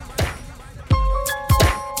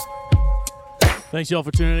Thanks, y'all,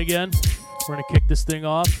 for tuning in again. We're going to kick this thing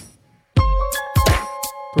off.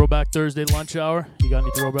 Throwback Thursday lunch hour. You got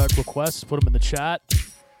any throwback requests? Put them in the chat.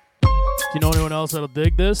 If you know anyone else that'll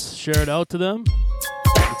dig this, share it out to them.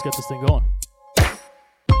 Let's get this thing going.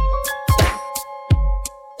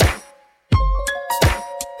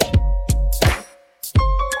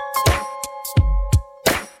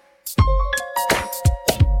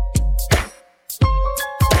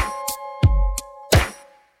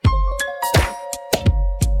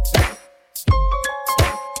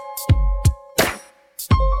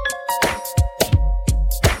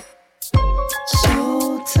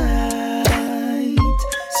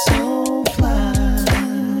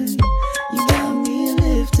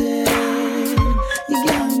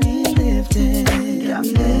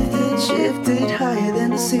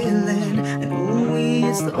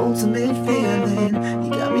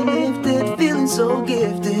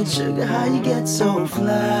 Sugar, how you get so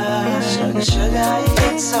fly? Sugar, sugar, how you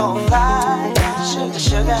get so fly? Sugar,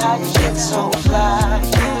 sugar, how you get so fly?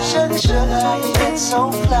 Sugar, sugar, how you get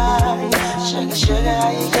so fly? Sugar, sugar,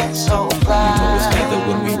 how you get so fly? You know it's together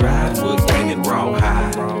when we ride, we're bringing raw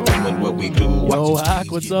high. Doing what we do. Yo,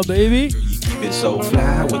 Hack, what's up, baby? You keep it so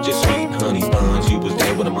fly with your sweet honey buns. You was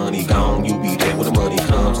there when the money gone. You be there when the money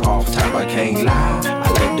comes. Off top, I can't lie. I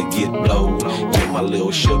love to get blowed. You're my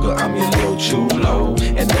little sugar, I'm your little chulo.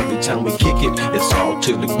 And every time we kick it, it's all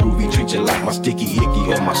to the groovy. Treat you like my sticky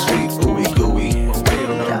icky or my sweet ooey gooey.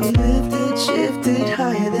 Got me lifted, shifted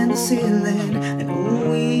higher than the ceiling. And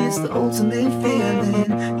ooh, it's the ultimate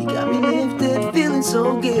feeling. You got me lifted, feeling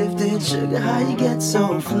so gifted. Sugar, how you get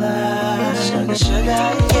so fly? Sugar, sugar,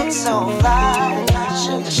 how you get so fly?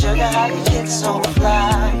 Sugar, sugar, how you get so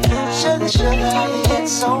fly? Sugar, sugar, how you get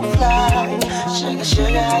so fly? Sugar,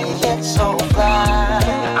 sugar, how you get so fly?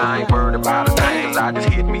 I ain't worried about a thing, cause I just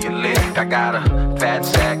hit me a lick. I got a fat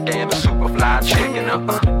sack and a super fly chicken. If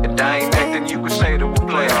I ain't acting, you could say that we're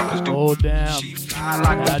players. Oh, damn. She fly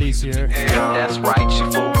like Natty's here. That's right, she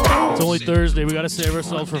full grown. It's only Thursday. We got to save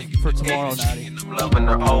ourselves for tomorrow, Natty. I'm loving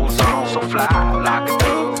her ozone. So fly like a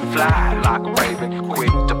dove, fly like a raven. Quick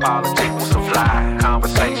to politic with some fly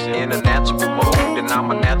conversation in a natural mood. And I'm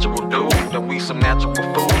a natural dude. And we some natural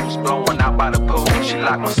fools blowing out by the pool. She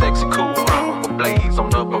like my sexy cool mama with blades on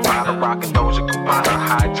the Bavada, rockin' Doja Cubana,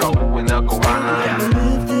 hydro in the Guarana. Got me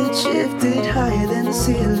lifted, shifted higher than the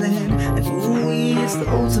ceiling. And ooh, it's the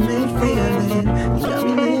ultimate feeling. You got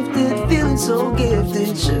me lifted, feeling so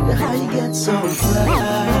gifted. Sugar, how you get so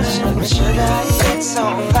fly? Sugar, sugar, how you get so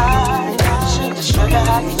fly? Sugar, sugar,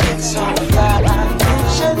 how you get so fly?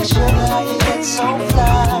 Sugar, sugar, how you get so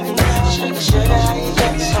fly? Sugar, sugar, how you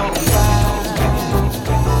get so fly?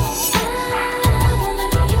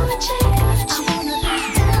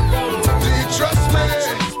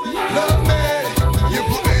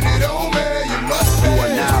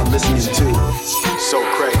 Listening to So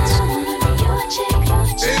Crates.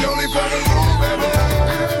 Ain't only for the room, baby.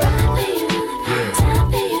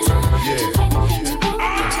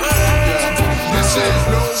 This is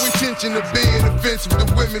no intention of being offensive to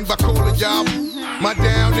women by calling y'all my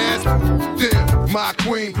down ass, damn, my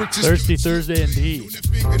queen, Princess. Thirsty Thursday indeed.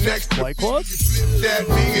 White Claws? That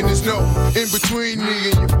me and there's no in between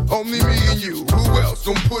me and you, only me and you. Who else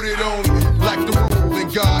don't put it on me? Like the rule,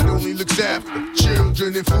 and God only looks after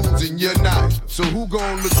children and fools, and you're not. So who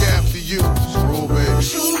gon' look after you? True, baby.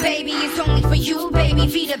 True, baby, it's only for you, baby.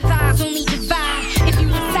 Feet of thighs only divide if you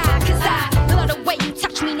decide. Cause I love the way you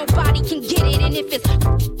touch me, nobody can get it. And if it's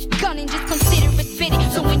gunning, just consider it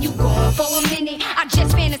fitted. So when you gone for a minute, I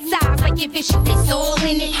just fantasize like if it's you, it's all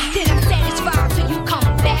in it. Then I'm satisfied till you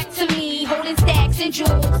come back to me, holding stacks and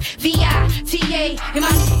jewels. V-I-T-A and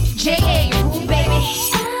my J-A, True, baby.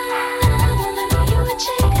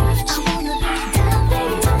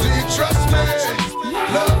 Do you trust me?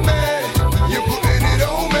 Love me? You're putting it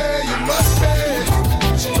on me, you must be.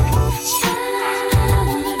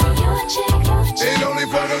 Ain't only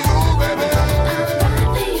for the rule, baby.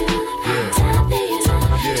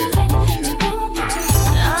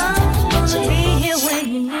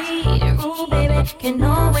 Can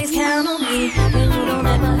always count on me, and you don't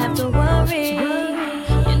ever have to worry.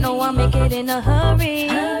 You know I'll make it in a hurry.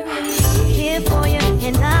 Here for you,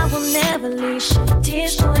 and I will never leave. Shed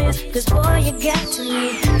tears for you, cause boy, you got to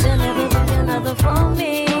me. There'll never be another for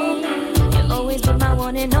me. You'll always be my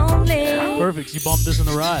one and only. Perfect, you bumped this in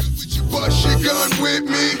the ride. Bust your gun with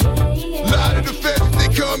me. Lie to the feds, they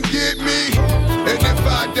come get me. And if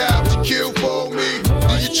I die, would you kill for me?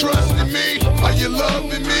 Do you trust in me? Are you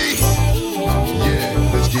loving me?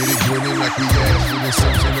 Yeah, let's get it grinning like we asked for the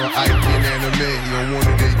Simpson or Ike in anime. On one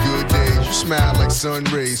of their good days, you smile like sun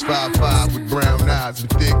rays. 5'5" with brown eyes and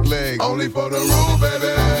thick legs. Only for the road, baby.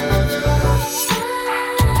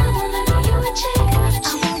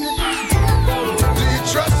 Do you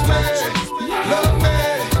trust me? Love me?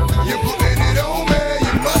 You're putting it on me.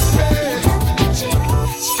 You must be.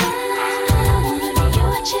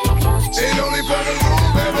 Ain't only for the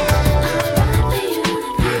road, baby.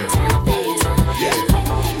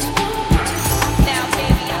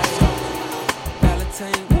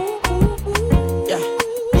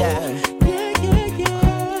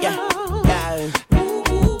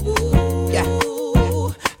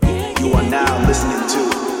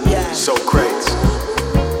 So crates.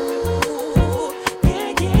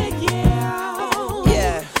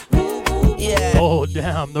 Oh,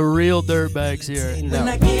 damn. The real dirtbags here. I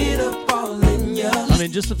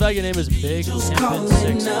mean, just the fact your name is Big Pimpin'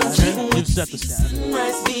 6 9 you've set the standard.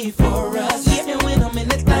 And when I'm in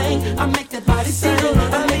the thing, I make that body sing.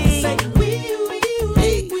 I make it say,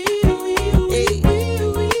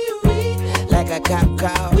 like a cop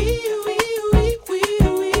car.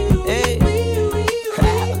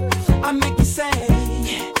 I make it say,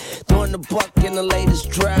 throwing the buck in the latest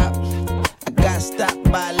drop. I got stopped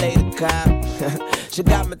by a lady cop. She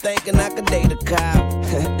got me thinking I could date a cop.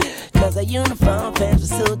 Cause her uniform pants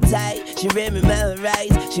were so tight. She read me my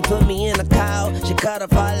rights. She put me in a call. She cut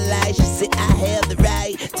off all the lights. She said I have the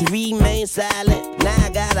right to remain silent. Now I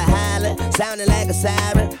gotta holler, sounding like a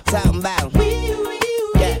siren. Talking about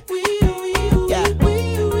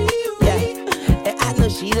and I know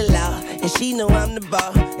she the law, and she know I'm the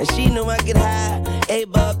ball, and she know I get high,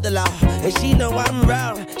 above the law, and she know I'm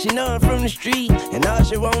raw. She know I'm from the street, and all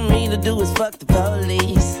she want me to do is fuck the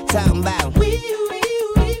police. Talking about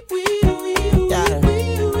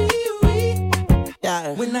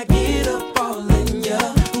when I get up all in ya,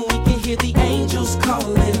 we can hear the angels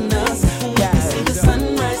calling us. We can see the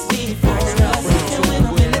sunrise before us. And when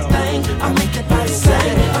I'm in this thing, I make that body sing.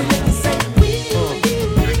 I make it say,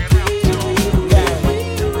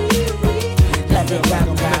 like a cop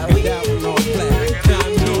car.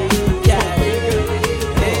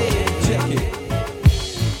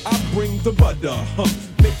 I bring the butter,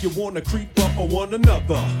 make you wanna creep up on one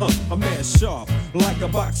another. I'm mad sharp, like a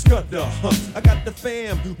box cutter. I got the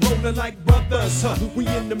fam rolling like brothers. We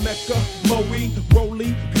in the Mecca, Moe,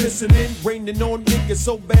 rolling, glistening, raining on niggas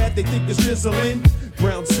so bad they think it's drizzling.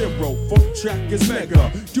 Ground zero, folk track is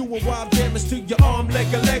mega, doing wild damage to your arm, leg.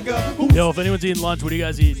 Yo, if anyone's eating lunch, what do you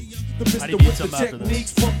guys eat? How do you eat something after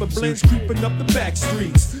this? Pumping blends, creeping up the back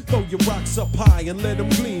streets. Throw your rocks up high and let them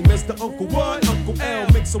gleam. As the Uncle what? Uncle L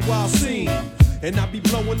makes a wild scene. And I be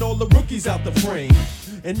blowing all the rookies out the frame.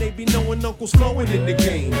 And they be knowing Uncle's flowing in the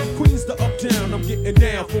game. Queens to uptown, I'm getting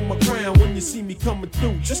down for my crown. When you see me coming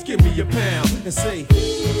through, just give me a pound and say,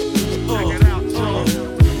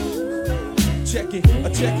 check it,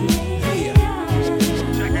 yeah.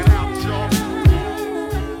 Check it out, y'all.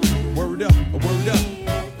 Word up, word up.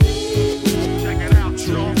 Check it out,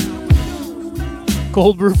 y'all.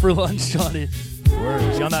 Cold brew for lunch, Johnny.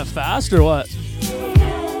 Word. You on that fast or what?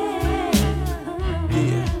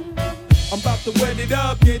 Yeah. I'm about to wet it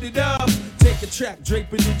up, get it up. Take a track,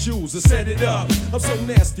 drape in the jewels and set it up. I'm so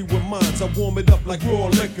nasty with mines, I warm it up like raw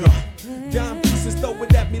liquor. Dime pieces, throw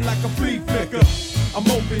it at me like a flea flicker. I'm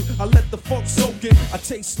open, I let the funk soak in. I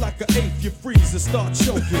taste like an eighth, you freeze and start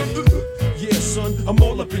choking. Yeah, son, I'm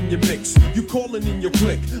all up in your mix. You calling in your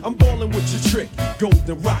clique, I'm balling with your trick.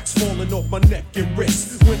 Golden rocks falling off my neck and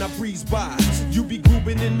wrist. When I breeze by, you be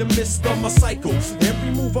grooving in the midst of my cycle.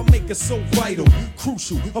 Every move I make is so vital,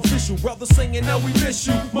 crucial, official. Brother singing, now we miss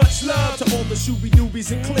you. Much love to all the shooby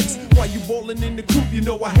doobies and clicks. While you balling in the coop, you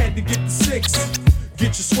know I had to get the 6. Get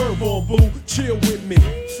your swerve on, boo, chill with me.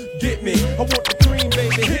 Get me, I want the cream,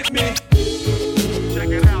 baby, hit me. Check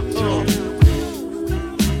it out, y'all.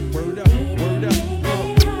 Word up, word up.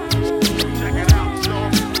 Check it out, y'all.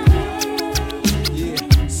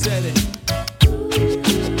 Yeah, set it.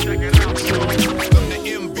 Check it out, y'all. I'm the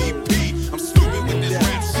MVP, I'm stupid with this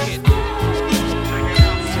rap shit. Check it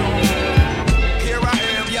out, y'all. Here I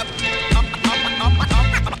am, yep,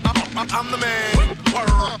 I'm the man.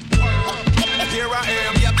 Here I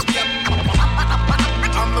am, yep,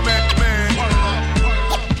 I'm the man.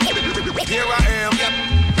 Here I am, yep,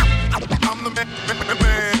 I'm the man.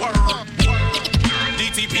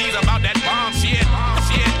 DTP's about that bomb shit.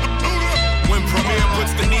 When Premier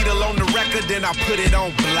puts the needle on the record, then I put it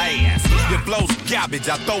on blast. Your flow's garbage,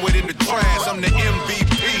 I throw it in the trash. I'm the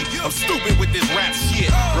MVP, I'm stupid with this rap shit.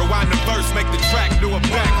 Rewind the verse, make the track do a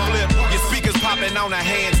backflip. Your speakers popping on a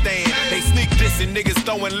handstand. They sneak dissing, niggas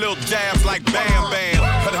throwing little jabs like Bam Bam.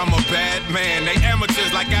 But I'm a bad man, they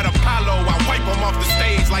amateurs like at Apollo. I wipe them off the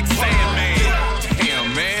stage like Sandman.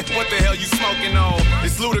 Damn, man, what the hell you smoking on?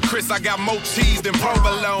 It's ludicrous, I got more cheese than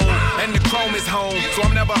provolone. And the chrome is home, so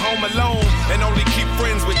I'm never home alone. And only keep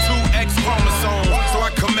friends with 2 X chromosomes. So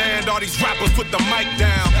I command all these rappers, put the mic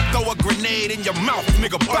down. Throw a grenade in your mouth,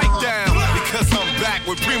 nigga, bite down. Because I'm back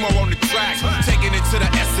with Primo on the track. Taking it to the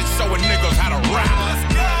essence, showing niggas how to rap. Let's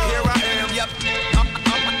go. Here I am, yep.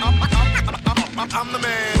 I'm the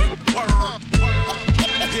man.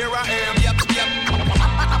 Here I am, yep.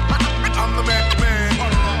 I'm the man.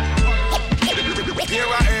 Here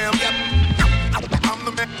I am, yep. I'm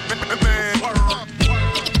the man.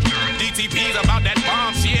 DTP's about that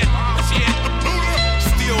bomb shit.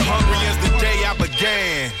 Still hungry as the day I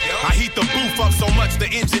began. I heat the booth up so much the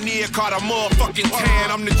engineer caught a motherfucking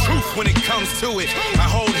tan. I'm the truth when it comes to it. I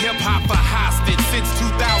hold hip-hop for hostage. Since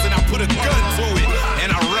 2000 I put a gun to it.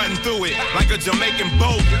 And I run through it like a Jamaican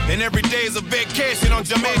boat. And every day is a vacation on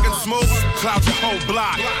Jamaican smoke. Cloud your whole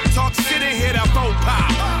block. Talk shit and hit that boat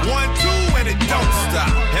pop. 1, 2 and it don't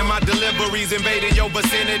stop. And my deliveries invading your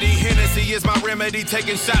vicinity. Hennessy is my remedy.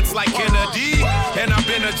 Taking shots like Kennedy. And I've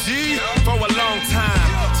been a G for a long time.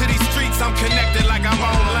 To these streets I'm connected like I'm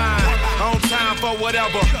online. On time for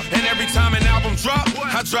whatever. And every time an album drop,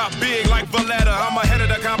 I drop big like Valletta. I'm ahead of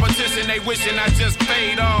the competition. They wishing I just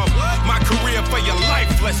fade off. My career for your life,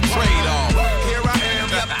 let's trade off. Here I am,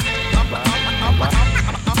 yep.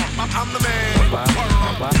 I'm the man.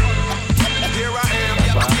 Here I am,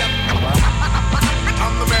 yep.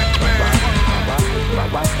 I'm the man.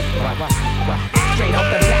 Straight off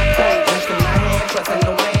the black boat, just in my hand, trusting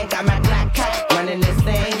the wind. Got my black cat running this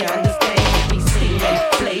thing, you understand? We steaming,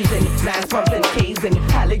 blazing, lines pumping, casing.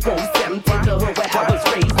 Holly Grove 7 to the hood where I was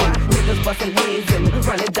raising. Niggas busting heads and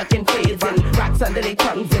running, ducking, phasing. Rocks under their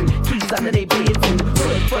tongues and keys under their beds and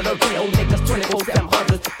hood for the real niggas, 24/7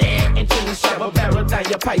 hustlers. Into the shovel barrel down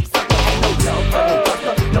your pipe, sucker. Ain't no love for no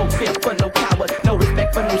buster, no fear for no power, no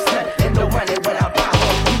respect for no slut, and no money without power.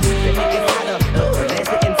 You the niggas hotter,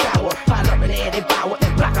 nasty and sour. Pile up in Eddie Bauer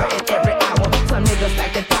and block her in every hour. Some niggas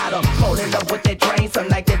like that powder, fall in love with their drain, some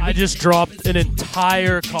like that. I just dropped an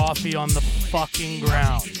entire coffee on the fucking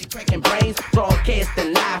ground. Breaking brains,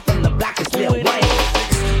 broadcasting live from the block is Lil Wayne.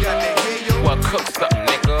 Well, cook something,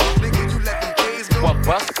 nigga. Well,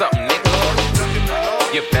 bust something, nigga.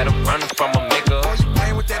 You better run from a nigga.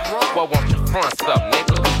 Well, won't you front something,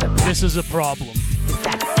 nigga? This is a problem.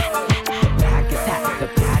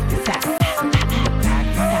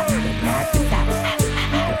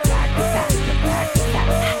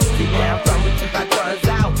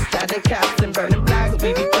 Cops and burning blocks,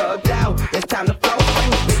 we be thugged out. It's time to flow.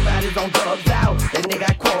 Big bodies on drugs out. That nigga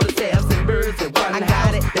got quarters, sales and birds and one. I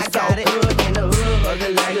got it, it's all good in the hood,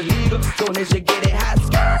 ugly like illegal. Soon as you get it hot,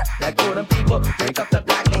 skirt. Like all them people, drink up the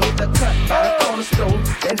block and hit the cut by the corner store.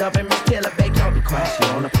 End up in Miss Taylor, bake y'all be crashing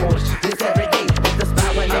on the porch. This every day, it's the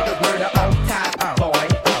spot where niggas murder on top, boy.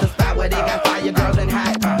 It's the spot where they got fire girls and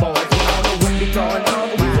hot boys. We don't know what be going on,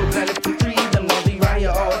 but we so glad for trees. Them gonna be right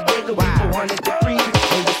here all day, the we 400 degrees.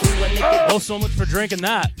 Oh, so much for drinking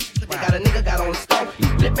that. They got a nigga got on the stove, he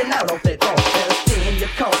flipping out off that door. Better stay in your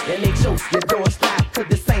coat and make sure your door's locked, cause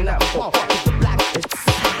this ain't nothing for it's the block.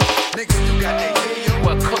 Nigga, you got that yo.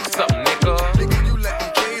 Well, cook something, nigga. Nigga, you let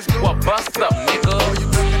them K's go. Well, bust something, nigga.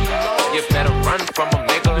 You better run from them,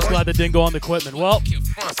 nigga. Just glad that didn't go on the equipment. Well,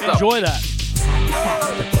 enjoy that.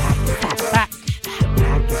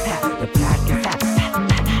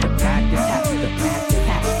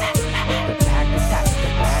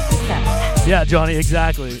 Yeah, Johnny,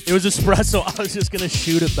 exactly. It was espresso. I was just gonna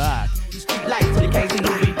shoot it back. Lights, so you can't see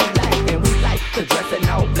who we be like, and we like to dress in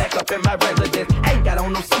all black up in my residence. Ain't got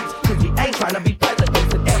on no suits, cause we ain't trying to be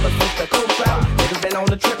presidents. And ever since the cool crowd, niggas been on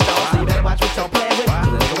the trip, dog. So you better watch what y'all playing with,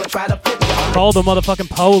 cause they gonna try to flip y'all. Call the motherfucking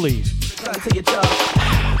police. Run to your job,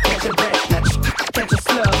 catch your breath, now catch your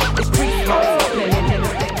slug. It's street smoke.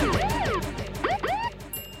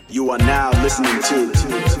 You are now listening to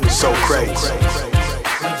So Crazy.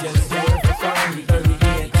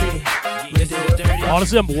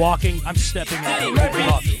 Honestly, I'm walking. I'm stepping into the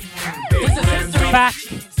coffee. Back.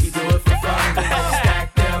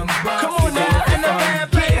 Come on now, and the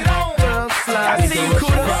band play it on. I see you,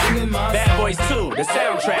 Kuda. Bad Boys 2, the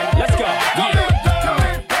soundtrack. Let's go. Yeah.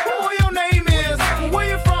 Who your name is? Where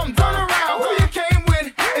you from? Turn around. Who you came with?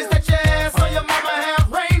 Is that your ass or your mama half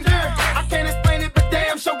ranger? I can't explain it, but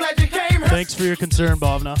damn, so glad you came. Thanks for your concern,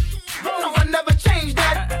 Bhavna. No, I never changed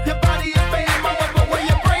that. Your body is paying mama, but where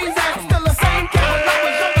your brains at? Still the same kid. When I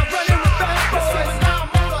was younger, running with bad boys. Now I'm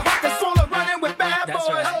older, rock and solar, running with bad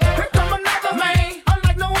boys. Here come another man,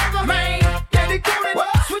 unlike no other man.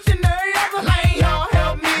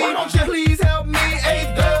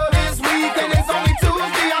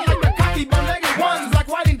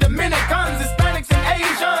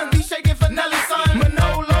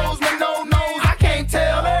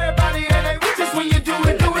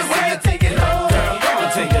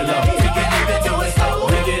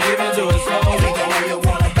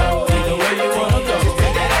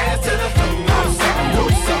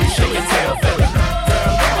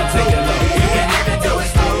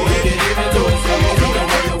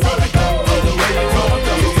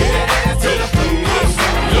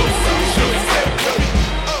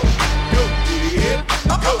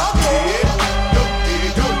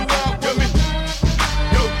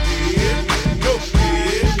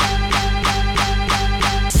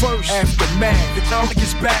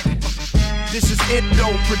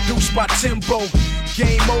 Endo, produced by Timbo.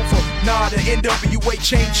 Game over, nah, the NWA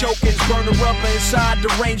chain choking, burning rubber inside the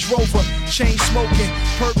Range Rover, chain smoking,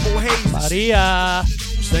 purple haze. Maria,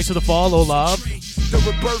 thanks for the follow, love.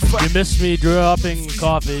 You missed me dropping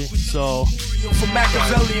coffee, so. For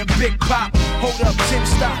Machiavelli and Big Pop, hold up, Tim,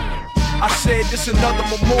 stop. I said this another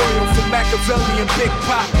memorial for Machiavelli and Big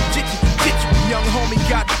Pop. Young homie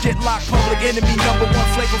got get locked, public enemy #1,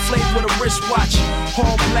 Flavor Flav with a wristwatch.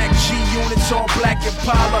 All black G units, all black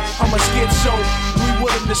Impala. I'm a schizo, we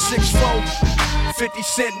with him the 6'4". 50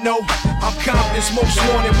 Cent, no, I'm Compton's most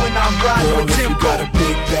wanted when I'm riding with Timbo. You got a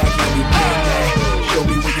big bag, let me bring that. Show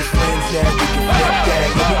me where your friends at, we can flip that.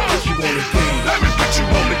 Let me put you on the game. Let me put you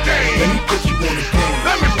on the game. Let me put you on the game.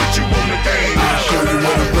 Let me put you on the game. I'll show you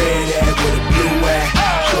where the red at, where the blue at.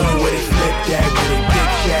 Show you where they flip that, where they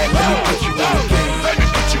bitch at. Let me put you on the game. Let me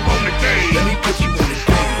put you on the game. Let me put you on the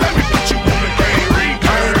game. Let me put you on the game.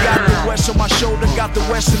 I ain't got the West on my shoulder, got the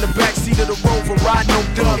West in the backseat of the Rover. Riding no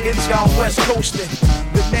Doug, it's down West coasting.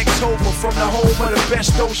 The next over from the home of the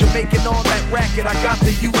best Doja, making all that racket. I got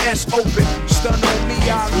the US Open. Stun on me,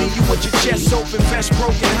 I'll leave you with your chest open, vest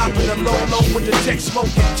broken, hopping the low with the tech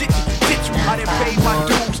smoking. I didn't pay my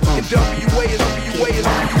dues. And WA is WA is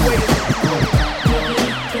WA is.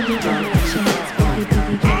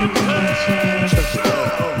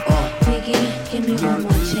 Biggie, give me one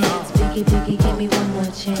more chance. Biggie, give me one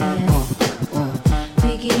more chance.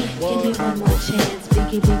 Biggie, give me one more chance.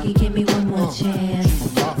 Biggie, give me one more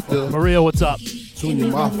chance. Maria, what's up? Give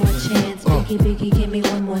me one more chance. Biggie, give me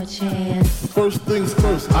one more chance. First things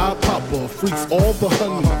first, I pop her, freaks all the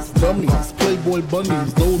honeys, dummies, playboy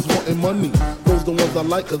bunnies, those wanting money. Those the ones I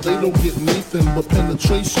like, cause they don't get nothing but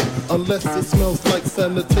penetration. Unless it smells like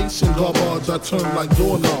sanitation. Garbage, I turn like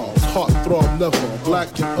doorknobs. Heart throb never, black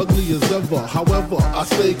and ugly as ever. However, I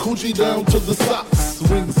stay coochie down to the socks.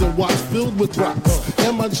 Rings and watch filled with rocks.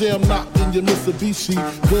 And my jam knocked in your Mitsubishi.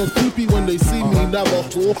 Girls creepy when they see me, never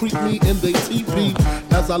creep me in they teepee.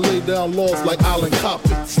 As I lay down laws like Island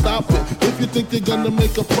Coppet. Stop it, if you think you're gonna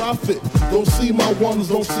make a profit. Don't see my ones,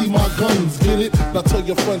 don't see my guns, get it? Now tell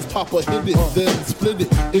your friends Papa hit it, then split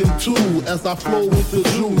it in two. As I flow with the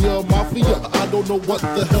Junior Mafia, I don't know what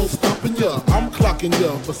the hell's stopping ya. I'm clocking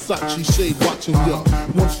ya, Versace shade watching ya.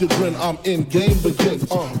 Once you grin, I'm in, game begins.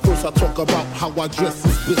 First I talk about how I dress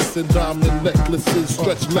is this, and diamond necklaces,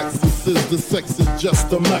 stretch Lexuses. The sex is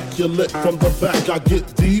just immaculate. From the back I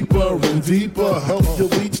get deeper and deeper, help you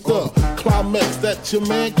reach the climax that your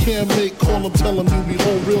man can't make. Call him, tell him you be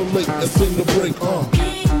home real late and sing the break.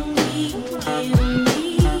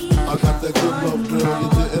 I got that good love, girl, you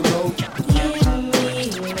didn't know.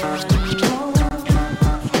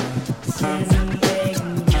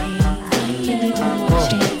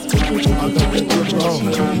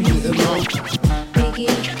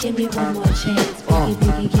 Biggie, give me one more chance.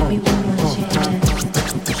 Biggie, give me one more chance.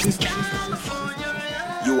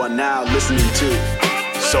 You are now listening to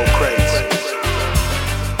So Crazy.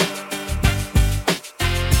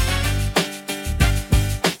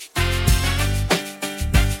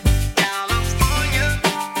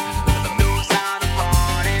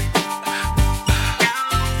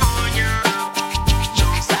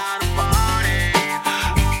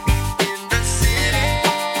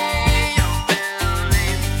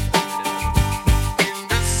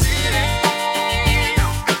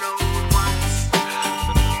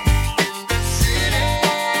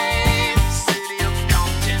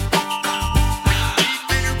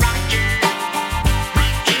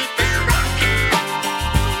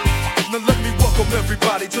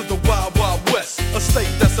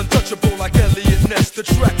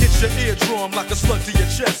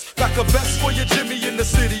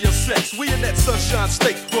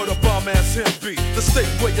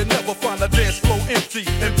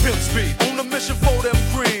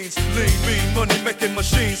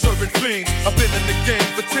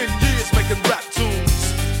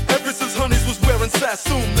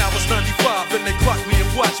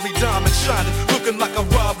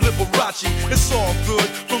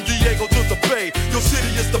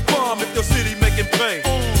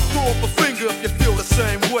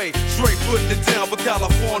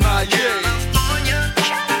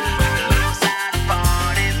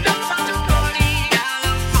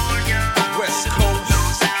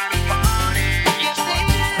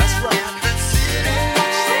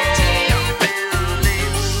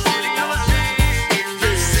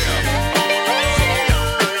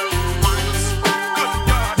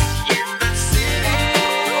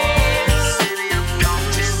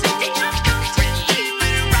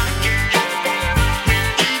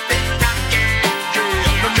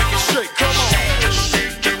 Shake.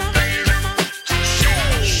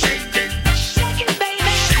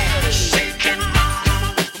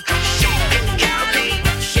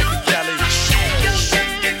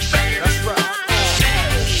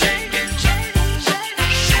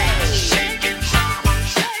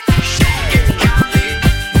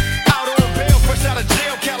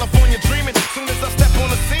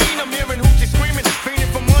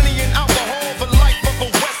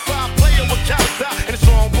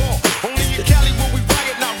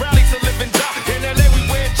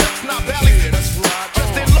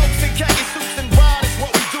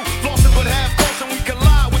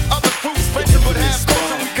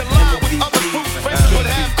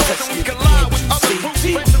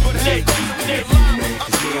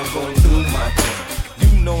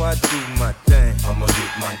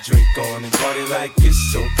 get my drink on and party like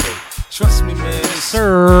it's okay. Trust me, man.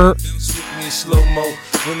 Sir. Bounce with me in slow-mo.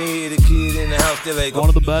 When they hear the kid in the house, they're like, one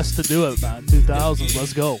of the best to do it, man. 2000s,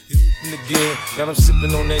 let's go. Again, got them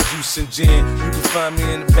sipping on that juice and gin. You can find me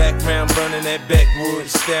in the background, burning that backwood,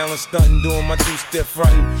 styling, stunting, doing my two-step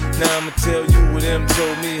fronting. Now I'ma tell you what them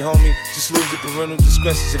told me, homie. Just lose it, parental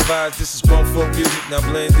discretion's advised. This is grown folk music, now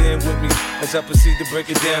blend in with me as I proceed to break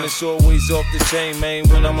it down. It's always off the chain, man.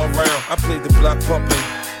 When I'm around, I play the block pumping.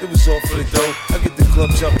 It was all for the dough. I get the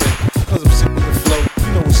club jumping, cause I'm sick with the flow.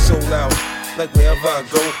 You know it's so loud. Like wherever I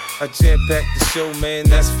go, I jam-pack the show, man,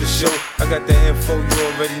 that's for sure. I got the info, you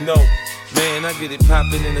already know. Man, I get it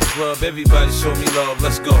poppin' in the club, everybody show me love,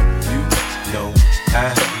 let's go. You know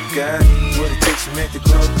I got what it takes to make the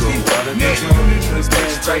club go out of control. Let's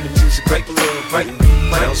dance right, the music right, the love right.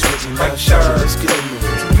 Bounce with me, my shot, let's get in the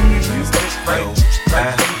room. You know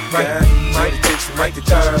I got what it takes to make the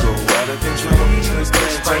club go out of control. Let's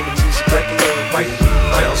dance right, the music right, the love right.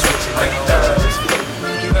 Bounce with me, my shot, let's get in the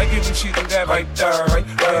room. I give you shit that right there, right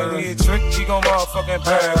there. Need a trick, she gon' motherfucking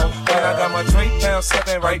pound. And I got my Drake pound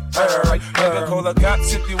stepping right there, right. You can call the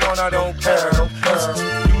cops if you want, I don't care.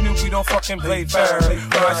 You knew we don't fucking play fair.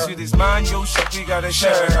 My shit is mine, your shit we gotta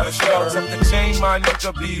share. Dogs up the chain, my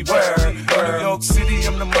nigga beware. In New York City,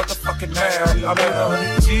 I'm the motherfucking man. I'm in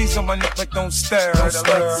 100 G's on my neck, like don't stare.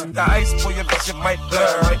 The ice for your vision might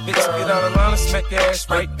blur. Bitch, get out of line and smack your ass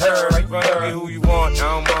right there. Run up who you want, I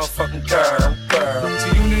don't motherfucking care. So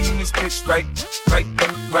you need in this bitch right there.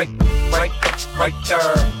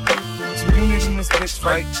 So you need in this bitch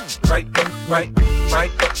right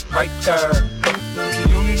there. So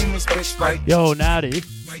you need in this bitch right. Yo, Natty,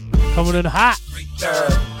 coming in hot. So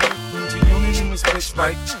you need in this bitch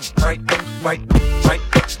right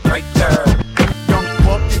there. Young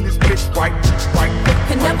buck in this bitch right.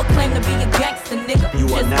 Can never claim to be a gangster, nigga. You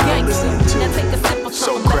are now listening to Now take a sip of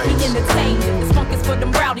something, let me entertain you. This funk is for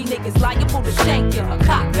them rowdy niggas, liable to shank you. A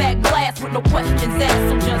cock back blast with no questions asked,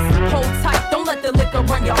 so just hold tight. Don't let the liquor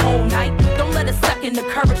run your whole night. Don't let a second of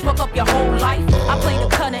courage fuck up your whole life. I play the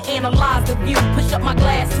cut and analyze the view. Push up my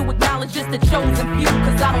glass to acknowledge just the chosen few.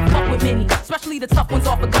 Cause I don't fuck with many, especially the tough ones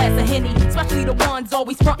off a glass of Henny. Especially the ones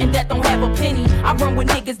always frontin' that don't have a penny. I run with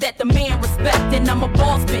niggas that demand respect, and I'm a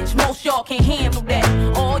boss bitch. Most y'all can't handle that.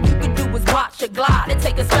 All you can do is watch it glide. It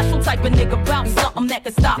take a special type of nigga bout something that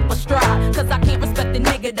can stop a stride. Cause I can't respect the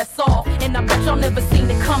nigga that's off, and I bet y'all never seen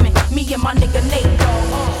it coming. Me and my nigga Nate, dog.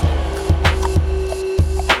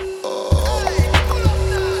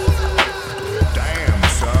 Damn,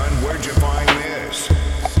 son, where'd you find this?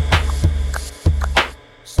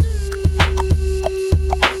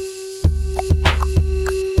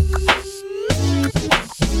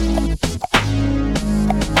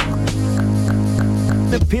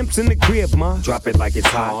 The pimps in the crib, ma. Drop it like it's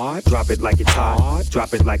hot. Drop it like it's hot.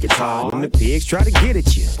 Drop it like it's hot. When the pigs try to get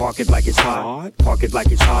at you, park it like it's hot. Park it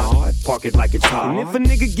like it's hot. Park it like it's hot. And if a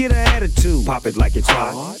nigga get an attitude, pop it like it's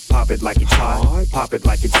hot. Pop it like it's hot. Pop it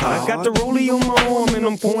like it's hot. I got the rollie on my arm and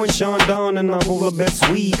I'm pouring Sean Don and I'm over best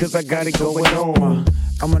weed cause I got it going on.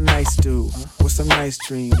 I'm a nice dude with some nice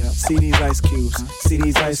dreams. See these ice cubes, see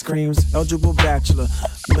these ice creams. Eligible bachelor,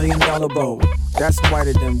 $1 million bow. That's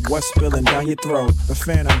whiter than what's spilling down your throat. The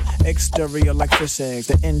phantom, exterior like fish eggs.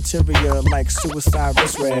 The interior like suicide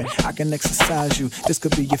wrist red. I can exercise you, this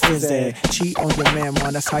could be your phys ed. Cheat on your man,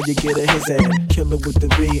 man, that's how you get a his ed. Killer with the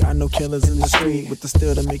B, I know killers in the street. With the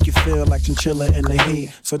steel to make you feel like chinchilla in the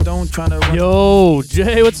heat. So don't try to run. Yo,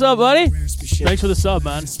 Jay, what's up, buddy? Thanks for the sub,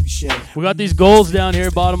 man. We got these goals down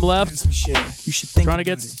here, bottom left. You should think trying to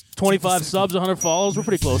get 25 subs, 100 follows. We're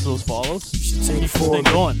pretty close to those follows. Take Stay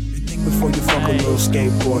going. Before you fuck a little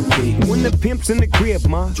skateboard beat. When the pimp's in the crib,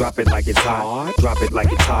 ma. Drop it like it's hot. Drop it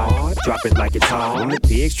like it's hot. Drop it like it's hot. When the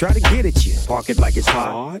pigs try to get at you, park it like it's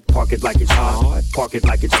hot. Park it like it's hot. Park it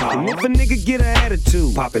like it's hot. And if a nigga get an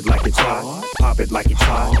attitude, pop it like it's hot. Pop it like it's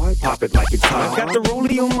hot. Pop it like it's hot. I got the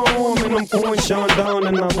rollie on my arm and I'm pouring Sean Don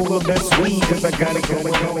and I'm over best weed cause I got it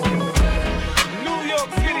going.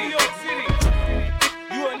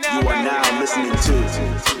 You are now listening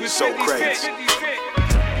to So Crazy.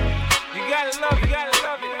 You gotta love it.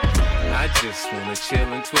 I just wanna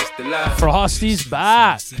chill and twist the life. Frosty's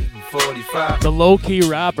back. 745. The low-key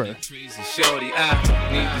rapper. Shorty, I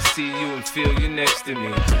need to see you and feel you next to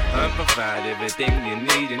me. I provide everything you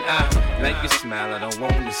need, and I like your smile. I don't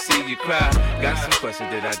want to see you cry. Got some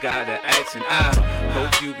questions that I gotta ask, and I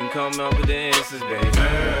hope you can come up with the answers, baby.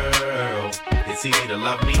 Girl, it's easy to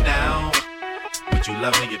love me now. Would you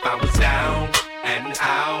love me if I was down and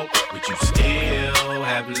out? Would you still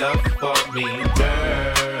have love for me,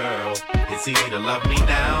 girl? It's easy to love me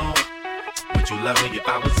now. Would you love me if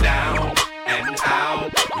I was down and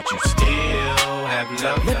out, but you still have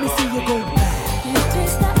love. Let me see you go back. Let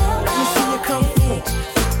me see you come in.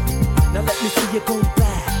 Now let me see you go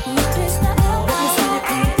back. Let me see you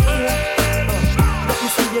come in. Let me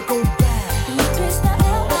see you go back. Let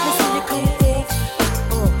me see you come in.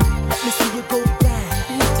 Let me see you go back.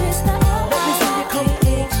 Let me see you come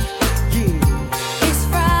in. Yeah. It's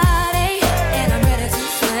Friday and I'm ready to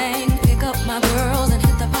slang. Pick up my girls and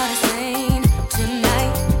hit the party scene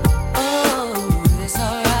tonight. Oh, it's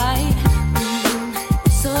alright.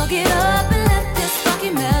 So get up and let this funky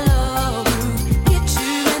mellow groove get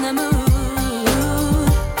you in the mood.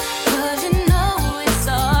 'Cause you know it's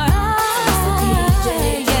alright. So Mr. DJ,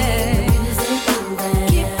 yeah.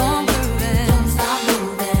 Keep on grooving. Don't stop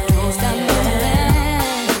moving. Don't stop moving.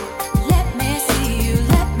 Let me see you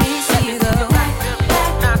go.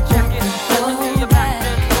 Now check it. Let me see your back.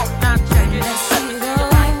 Now check it. Let's see you go. Now check it. Let me see your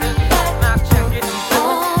back.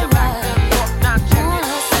 Now check it. Let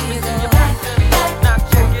me see your back. Now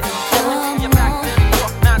check it. Let me see your back.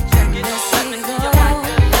 Now check it. Let me see your back.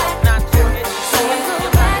 Now check it. Let me see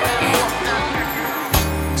your back.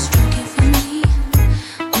 Stroke it for me.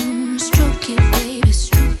 Stroke it, baby.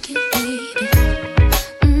 Stroke it, baby.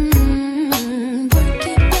 Work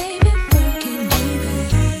it, baby. Work it, baby.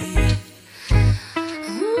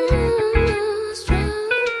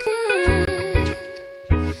 Stroke it.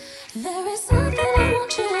 There is something I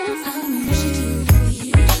want you to do for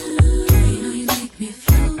you. You know you make me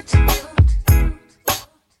float.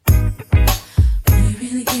 You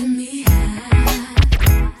really get me high.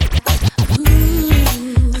 Ooh,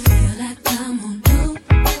 I feel like I'm on dope.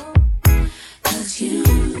 'Cause you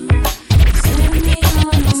turn me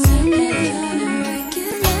on and break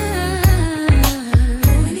it down.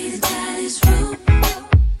 We need to tie this rope.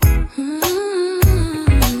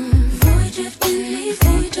 Before we drift any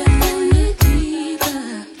deeper.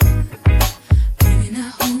 Baby, now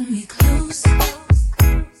hold me close.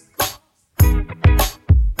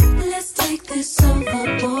 Let's take this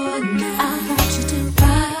overboard now. I want you to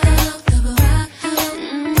rock the boat.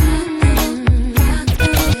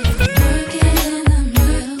 Work it in the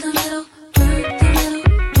middle. Work the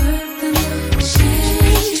middle.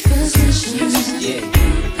 Change positions.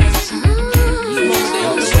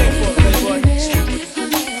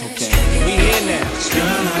 We here now.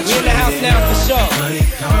 We in the house now for sure. Money,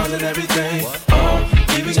 cars and everything.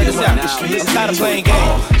 Check this out. I'm tired of playing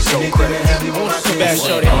games. So crazy. Too bad,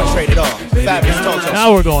 shorty. I'm gonna trade it all. Fabulous Toto.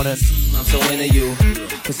 Now we're going in. I'm so into you.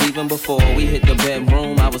 Cause even before we hit the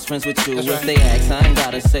bedroom, I was friends with you. If they ask, I ain't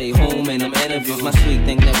gotta say whom in them interviews. My sweet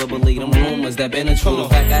thing never believed them rumors that been true. The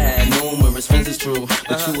fact I had numerous friends is true.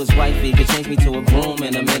 But you was wifey, could change me to a groom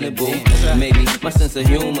in a minute, boo. Maybe my sense of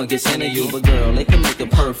humor gets into you. But girl, they can make the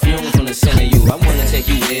perfume from the scent of you. I wanna take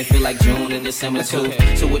you there, feel like June and December too.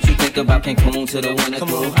 So what you think about Cancun to the winter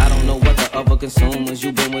through? I don't know what the other consumers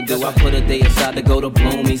you been with do. I put a day aside to go to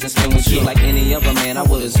Bloomies and spend with you. Like any other man, I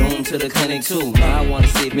would've zoomed to the clinic too. Now I wanna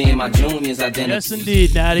see if me and my juniors identical. Yes,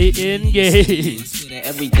 indeed, Natty. Engage.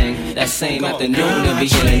 Everything that same afternoon and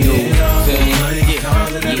beginning new. Feel me?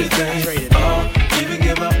 Even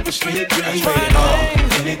give up the street dream.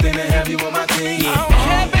 Anything to have you on my team.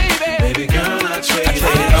 Baby girl, I trade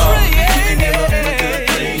it all. Even give up the good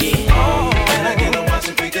things. And I get to watch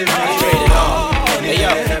it beat the rain.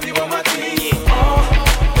 Anything to have you on my team.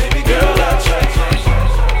 Baby girl, I trade it.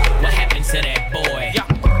 What happened to that boy?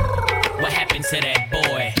 What happened to that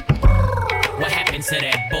boy? What happened to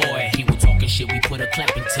that boy? He was talking shit, we put a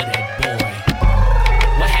clap into that boy.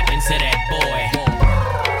 What happened to that boy?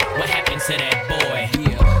 What happened to that boy?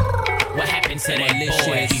 What happened to that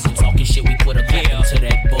boy? He was talking shit, we put a clap into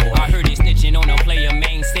that boy. I heard he snitching on a player,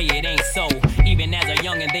 man, say it ain't so. Even as a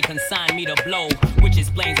youngin', they consigned me to blow, which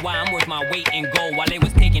explains why I'm worth my weight in gold. While they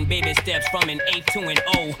was taking baby steps from an 8 to an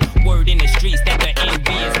O. Word in the streets that the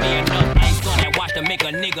envy is me enough ice on that watch to make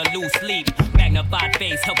a nigga lose sleep. Magnified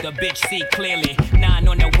face, help the bitch see clearly. 9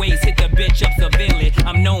 on the waist, hit the bitch up severely.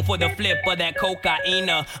 I'm known for the flip of that cocaine.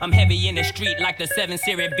 I'm heavy in the street like the 7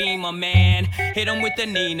 Series Beamer, man. Hit him with the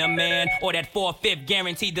Nina, man. Or that 4/5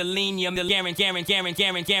 guaranteed delenium. The guarantee.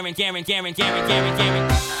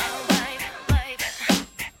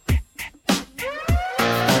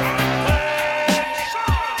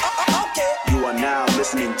 You are now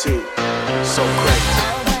listening to So Crazy.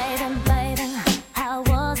 Baby, how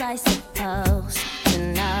was I supposed to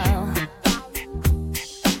know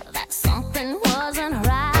that something wasn't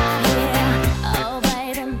right here? Oh,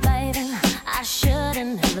 baby, I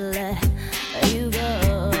shouldn't have let you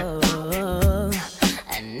go.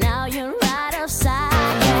 And now you're right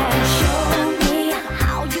upside down. Show me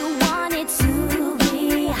how you want it to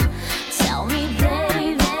be. Tell me,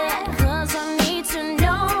 baby, 'cause I'm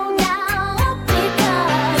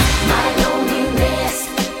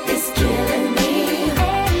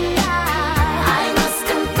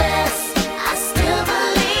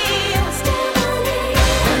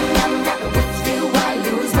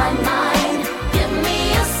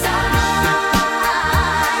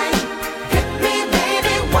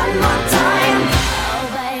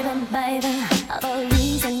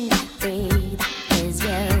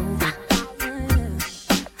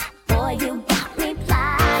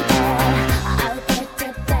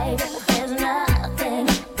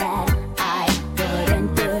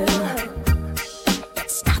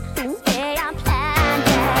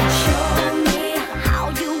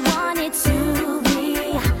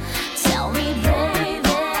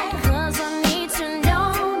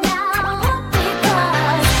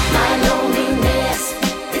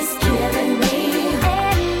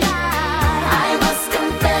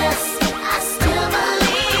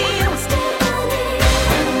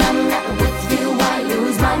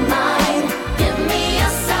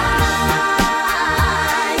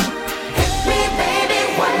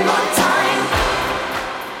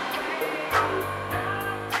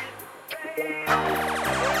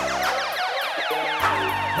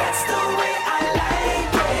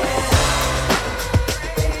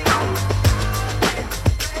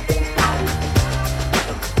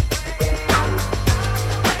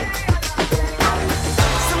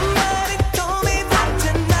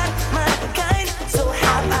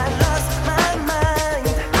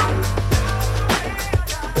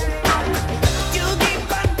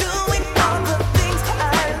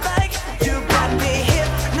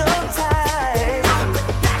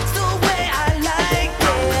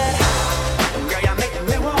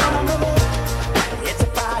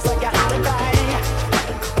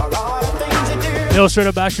know straight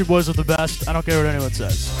up Backstreet Boys are the best. I don't care what anyone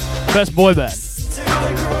says. Best boy band.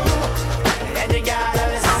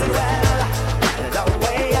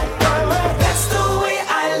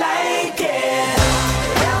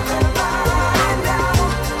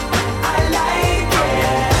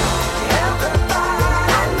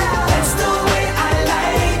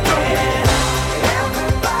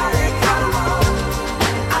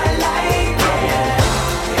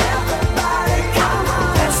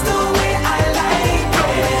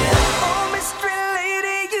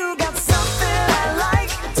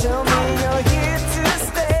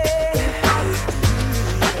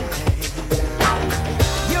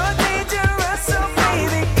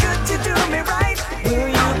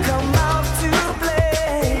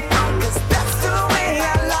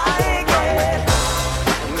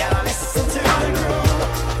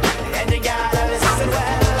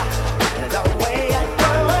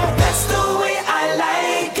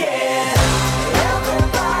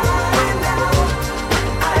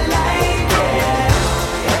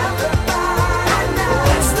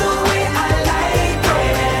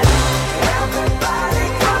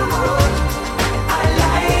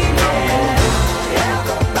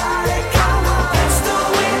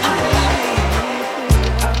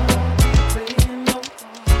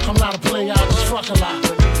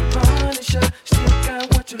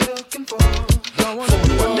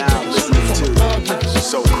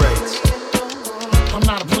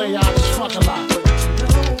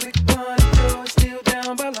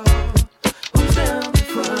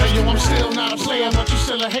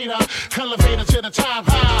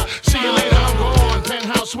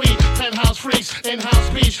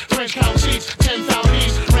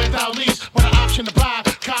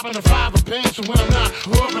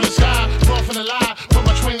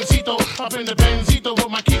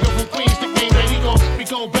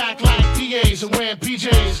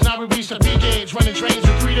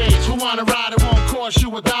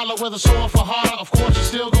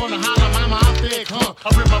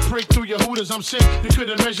 I'm sick, you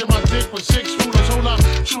couldn't measure my dick with 6 rulers. Hold up,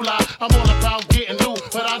 true lie, I'm all about getting loot,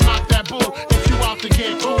 but I knock that bull if you out to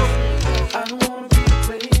get cool. I don't wanna be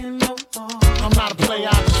playing no more. I'm not a player,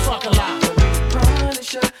 I just fuck a lot.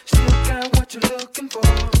 Punisher, still got what you're looking for.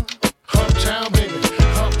 Uptown, baby,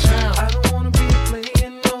 uptown. I don't wanna be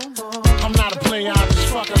playing no more. I'm not a player, I just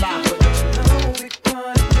fuck a lot. But you know, big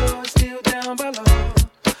Punisher, still down by law.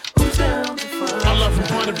 Who's down to fight? I love from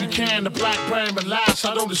Puerto Rican, the black brand, but last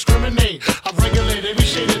I don't discriminate. I regulate every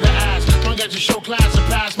shade of the ass. Don't get to show class and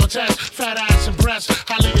pass my test. Fat ass and breasts,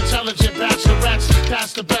 highly intelligent bachelorettes.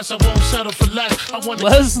 That's the best, I won't settle for less. I want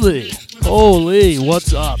Leslie, holy,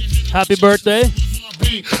 what's up? Happy birthday.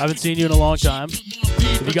 Haven't seen you in a long time.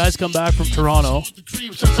 If you guys come back from Toronto,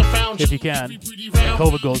 if you can, and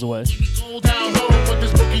COVID goes away,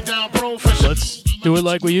 let's do it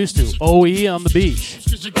like we used to. OE on the beach.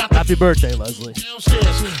 Happy birthday, Leslie.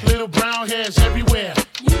 Little brown hairs everywhere.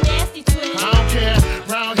 You nasty twin. I don't care.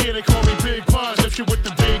 Round here they call me Big Buzz. If you with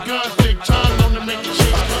the big guns, big tongue, known to make the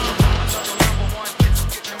cheese come.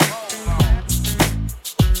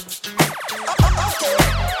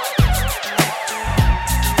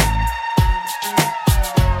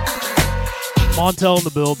 Montel in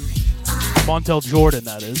the building. Montel Jordan,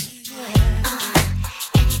 that is.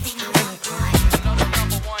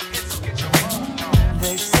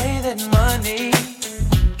 They say that money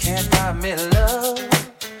can't buy me love,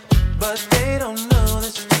 but they don't know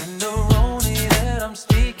this tenderoni that I'm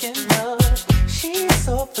speaking of. She's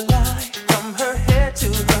so fly from her head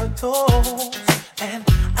to her toes, and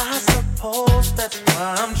I suppose that's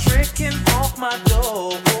why I'm tricking off my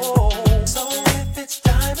dough. So if it's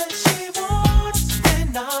diamond she wants,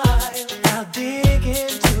 then I'll dig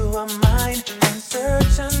into her mind and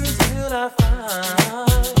search until I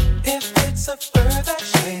find. If it's a fur that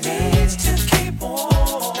she needs to keep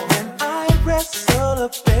warm, then I wrestle a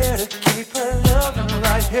bear to keep her loving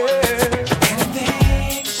right here.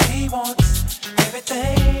 Anything she wants,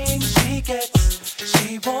 everything she gets,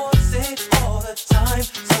 she wants it all the time,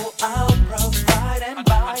 so I'll provide and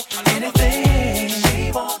buy anything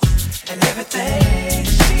she wants and everything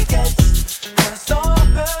she gets, 'cause all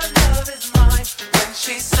her love is mine when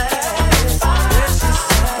she satisfies.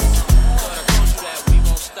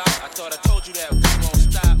 I thought I told you that we won't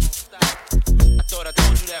stop. I thought I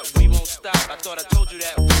told you that we won't stop. I thought I told you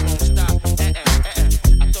that we won't stop.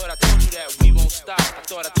 I thought I told you that we won't stop. I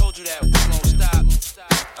thought I told you that we won't stop.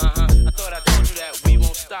 I thought I told you that we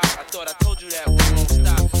won't stop. I thought I told you that we won't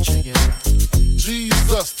stop. Check it out.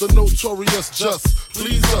 Jesus, the notorious just.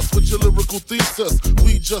 Please us with your lyrical medical thesis.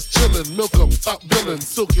 We just chillin', milk 'em, top billin',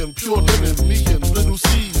 silkin', pure linen, me and little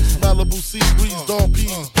C's, Malibu sea breeze, dawn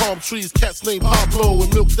peas, palm trees, cats named Pablo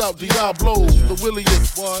and milked out Diablo. The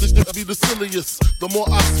williest, this to be the silliest. The more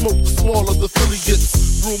I smoke, the smaller the silly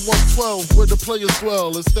gets. Room 112, where the players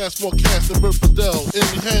dwell, and stash more cash than Bert Fidel.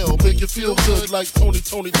 Inhale, make you feel good like Tony.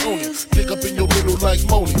 Pick up in your middle like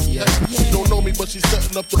Moni. Yeah. She don't know me, but she's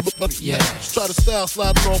setting up the money. Yeah. Try to style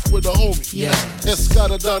sliding off with a homie. Yeah.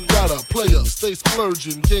 Escada Dandada, player, stay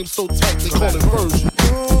splurging. Game so tight, they call it version.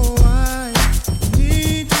 Oh, I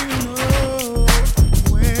need to know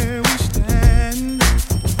where we stand.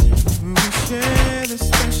 We share the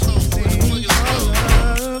special thing called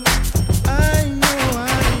love. I know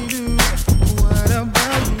I do. What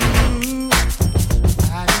about you?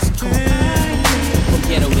 I just can't. From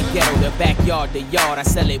ghetto to ghetto, the backyard to yard, I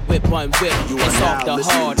sell it whip on whip. It's off the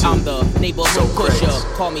hard. I'm the neighborhood pusher.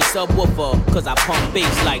 Call me subwoofer, cause I pump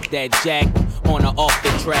bass like that, Jack. On or off the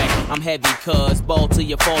track, I'm heavy, cuz ball till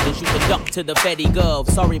you fall and shoot the duck to the Fetty Gov.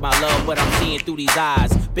 Sorry, my love, but I'm seeing through these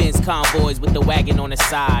eyes. Benz convoys with the wagon on the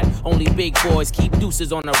side. Only big boys keep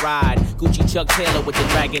deuces on the ride. Gucci Chuck Taylor with the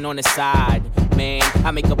dragon on the side. Man,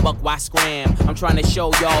 I make a buck, why scram? I'm trying to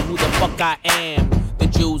show y'all who the fuck I am. The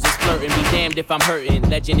Jews is flirting, be damned if I'm hurting.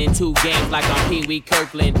 Legend in 2 games like I'm Pee Wee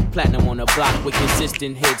Kirkland. Platinum on the block with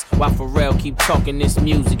consistent hits. While Pharrell keep talking this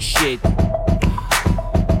music shit.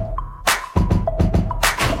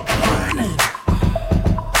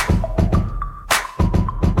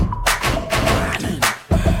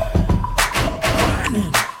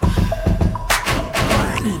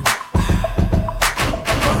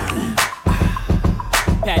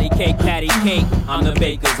 Patty cake, I'm the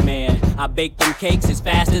baker's man. I bake them cakes as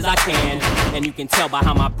fast as I can. And you can tell by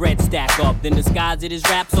how my bread stack up. Then disguise it as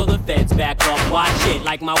rap so the feds back up. Watch it,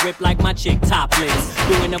 like my whip, like my chick topless.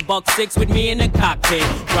 Doing a $1.6 with me in the cockpit.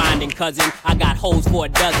 Grinding, cousin, I got hoes for a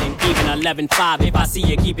dozen. Even 11.5, if I see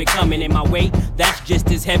you keep it coming in my way. That's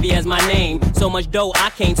just as heavy as my name. So much dough,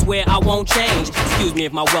 I can't swear I won't change. Excuse me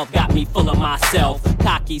if my wealth got me full of myself.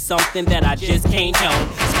 Cocky, something that I just can't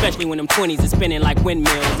help. Especially when them 20s are spinning like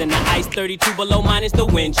windmills. And the ice 32 below minus the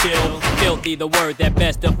wind chill. Filthy, the word that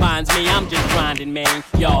best defines me. I'm just grinding, man.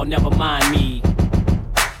 Y'all never mind me.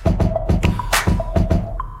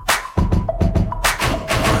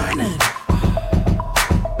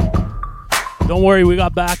 Don't worry, we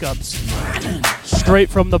got backups. Straight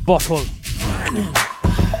from the bottle.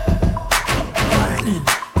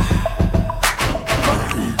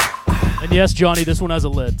 And yes, Johnny, this one has a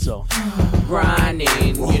lid, so.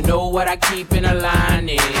 Grinding, you know what I keep in a line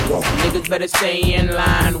in. Niggas better stay in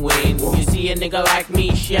line when you see a nigga like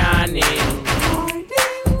me shining.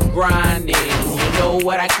 Grinding, you know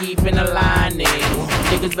what I keep in a line in.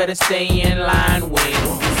 Niggas better stay in line when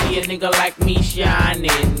you see a nigga like me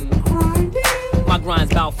shining. My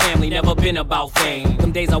grind's about family, never been about fame.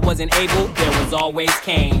 Them days I wasn't able, there was always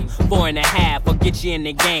Kane. 4.5 will get you in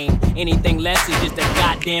the game. Anything less is just a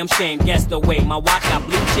goddamn shame. Guess the way my watch got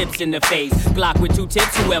blue chips in the face. Glock with 2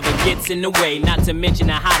 tips, whoever gets in the way. Not to mention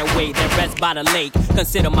a hideaway that rests by the lake.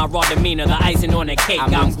 Consider my raw demeanor the icing on the cake.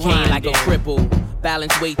 I'm grinding like a cripple.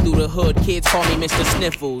 Balance weight through the hood, kids call me Mr.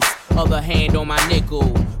 Sniffles. Other hand on my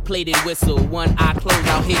nickel, plated whistle, one eye closed,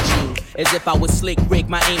 I'll hit you. As if I was slick Rick,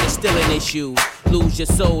 my aim is still an issue. Lose your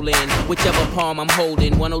soul in whichever palm I'm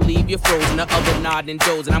holding. One will leave you frozen, the other nodding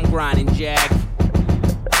dozing. I'm grinding, Jack. Did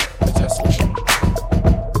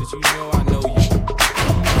you know I know you?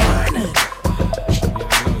 Grinding.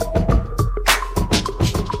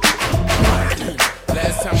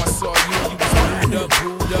 Last time I saw you was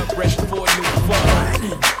booed up, ready for a new fuck.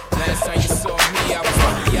 Last time you saw me, I was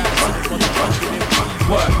motherfucking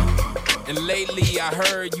what? And lately I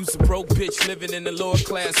heard you's a broke bitch living in a lower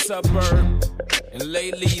class suburb. And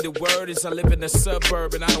lately the word is I live in a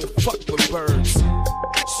suburb and I don't fuck with birds.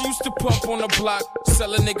 She used to pump on the block,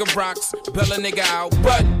 sell a nigga rocks, bail a nigga out,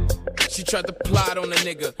 but she tried to plot on a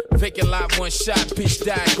nigga. Vacant lot, 1 shot, bitch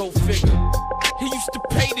died, go figure. He used to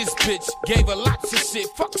pay this bitch, gave her lots of shit.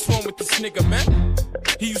 Fuck's wrong with this nigga, man?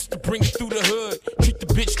 He used to bring it through the hood, treat the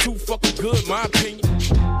bitch too fucking good, my opinion.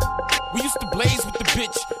 We used to blaze with the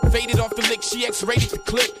bitch, faded off the lick, she X-rated the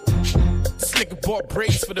clip. This nigga bought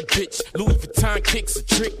braids for the bitch, Louis Vuitton kicks a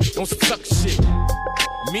trick on some sucker shit.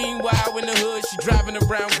 Meanwhile in the hood, she driving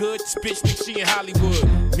around good, this bitch thinks she in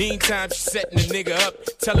Hollywood. Meantime, she setting the nigga up,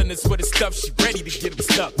 telling us what his stuff, she ready to get him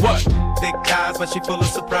stuck. What? Thick eyes, but she full of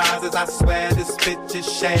surprises. I swear this bitch is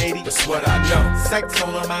shady. That's what I know. Sex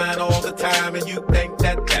on her mind all the time, and you think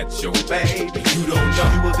that that's your baby. You don't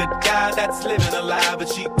know. You a good guy that's living alive, but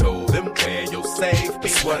she told him where your safety.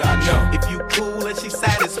 That's what I know. If you cool and she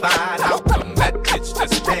satisfied, how come that bitch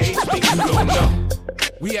just paged me? You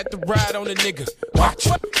We had to ride on a nigga. Watch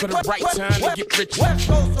for the right time to get rich.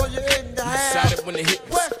 Decided when the hit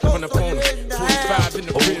on the corner. 25 in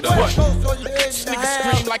the rib. This nigga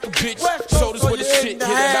scream like a bitch. Showed us where the shit hit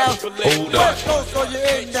about for leg. West Coast, so you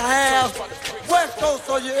in the house. West Coast,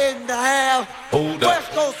 so you in the house. Hold up.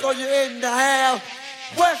 West Coast, so you in the house.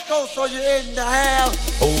 West Coast, so you in the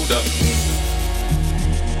house. Hold up.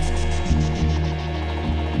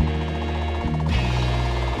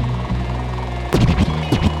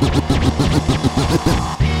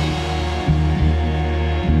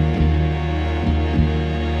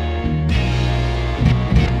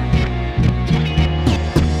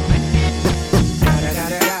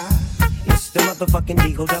 It's the motherfucking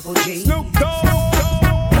Deagle Double G. Snoop Dogg.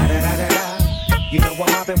 You know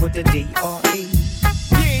I'm mobbing with the D.R.E.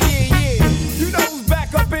 Yeah. You know who's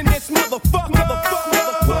back up in this motherfucker.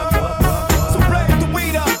 So blaze the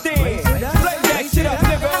weed up then. Blaze that shit up,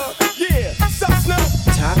 nigga. Yeah. Sup,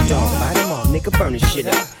 Snoop? Top dog, light 'em all, nigga, burn this shit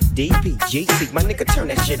up. DPGC, my nigga, turn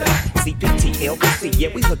that shit up. CPT, LBC, yeah,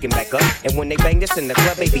 we hooking back up. And when they bang this in the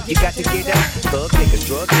club, baby, you got to get up. Thug niggas,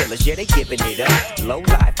 drug dealers, yeah, they giving it up. Low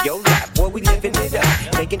life, yo life, boy, we living it up.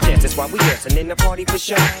 Taking chances while we dancing in the party for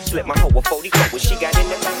sure. Slip my hoe a 44 when she got in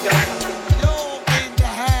the window.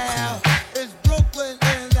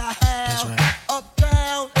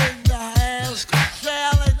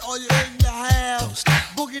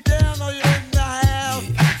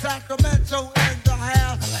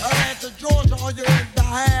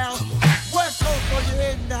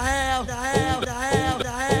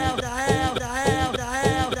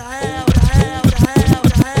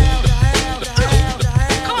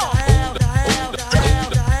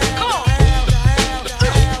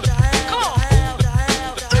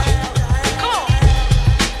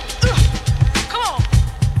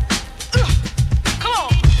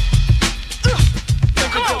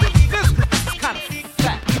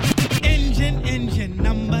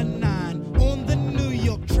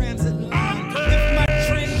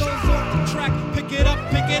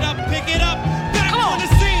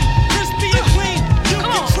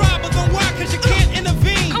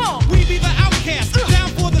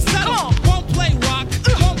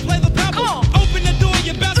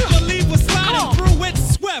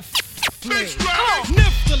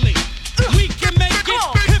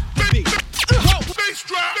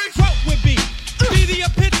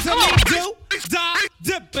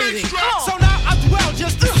 So now I dwell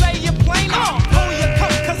just to say you're plain up. Hold your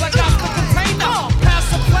cup, cause I got the container.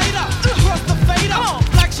 Pass the plate up, cross the fader.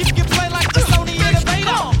 Black sheep can play like the Sony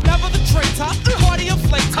Innovator. Never the traitor, party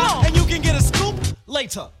inflator. And you can get a scoop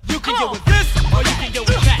later. You can get with this, or you can get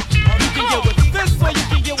with that. You can get with this, or you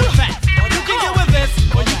can get with that. You can get with this,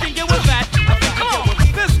 or you can get with that. I think you get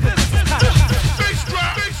with this, cause this is kind of bass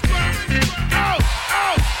drop. Out.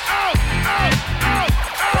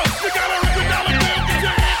 You got a $100 bill, get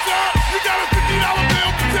your hands up. You got a $50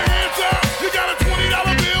 bill, get your hands up. You got a $20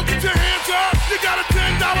 bill, get your hands up. You got a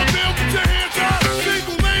 $10 bill, get your hands up.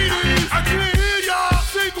 Single ladies, I can't hear y'all.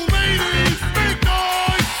 Single ladies, make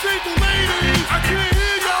noise. Single ladies, I can't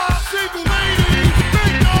hear y'all. Single ladies,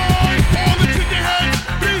 make noise. All the chicken heads,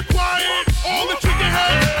 be quiet. All the chicken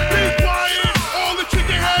heads, be quiet. All the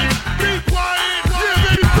chicken heads, be quiet. Yeah,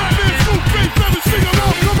 baby, stop this. Scoop, face, let me sing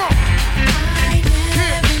along. Come on.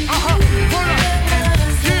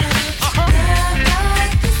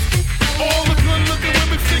 All the good looking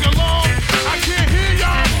women sing along. I can't hear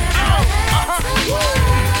y'all.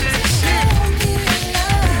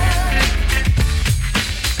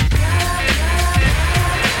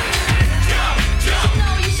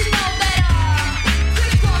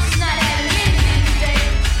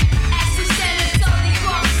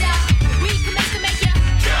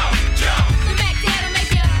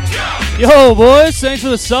 Yo, boys, thanks for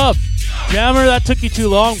the sub. Jammer, that took you too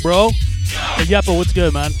long, bro. Hey, Yeppa, what's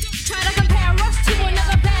good, man?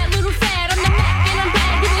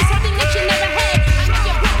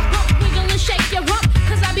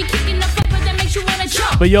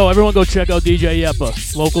 But yo, everyone go check out DJ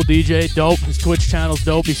Yeppa. Local DJ, dope. His Twitch channel's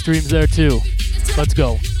dope. He streams there too. Let's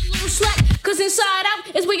go. Cause inside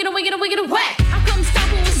out is wicked and whack. I come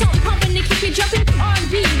stopping with something pumping to keep you jumping.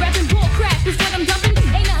 R&B, rapping bull crap is what I'm dumping.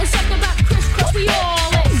 Ain't nothing sucked about Chris Cross, we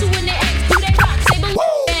all in. So when they ask, do they rock, say believe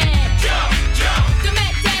it. The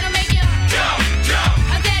Mac Dad'll make you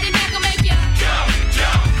a Daddy Mac will make you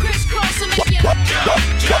Chris Cross will make you The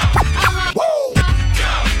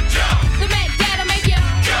Mac Dad'll make you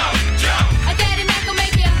a Daddy Mac will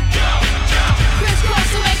make you Chris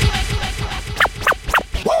Cross will make you.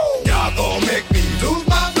 Y'all gon' make me lose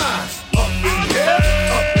my mind. Up in here,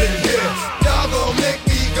 up in here. Y'all gon' make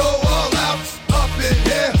me go all out. Up in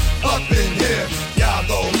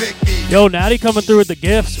Yo, Natty coming through with the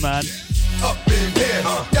gifts, man.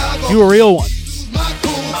 You a real one.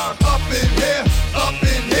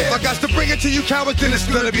 If I got to bring it to you cowards, then it's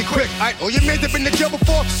gonna be quick. Oh, you made up in the jail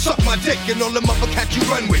before? Suck my dick and all the motherfuckers you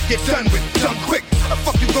run with. Get done with, done quick. How the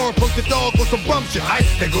fuck you gonna post the dog on some bum shit?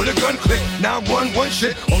 They go to gun click, 911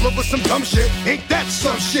 shit, all over some dumb shit. Ain't that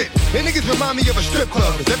some shit? And niggas remind me of a strip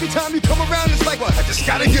club. Cause every time you come around, it's like, what? I just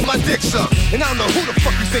gotta get my dick sucked. And I don't know who the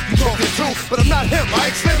fuck you think you talking to, but I'm not him.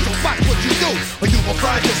 I explain to watch what you do, or you will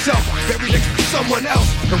find yourself very next to someone else.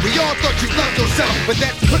 And we all thought you loved yourself, but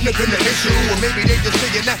that couldn't have been the issue. Or maybe they just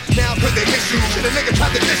saying that now cause they miss you. Shit, a nigga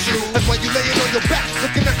tried to diss you. That's why you laying on your back,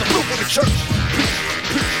 looking at the roof of the church.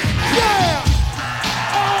 Yeah!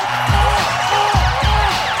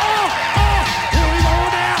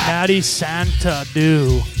 Natty Santa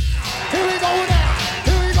do. Here we go now.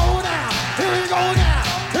 Here we go now. Here we go now.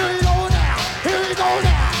 Here we go now. Here we go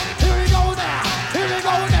now. Here we go now. Here we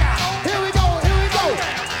go now. Here we go. Here we go.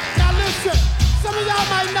 Now listen. Some of y'all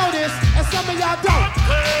might know this, and some of y'all don't.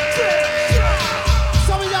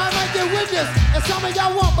 Some of y'all might get with this, and some of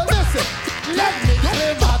y'all won't. But listen, let me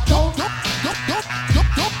clear my throat.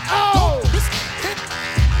 Oh,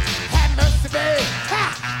 have mercy, babe.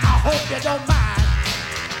 Ha! I hope you don't mind.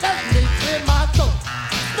 Let me clear my throat.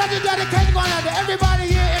 Special dedication going out to everybody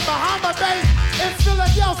here in Bahama Bay, in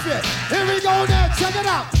Philadelphia. Here we go now, check it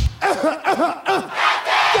out.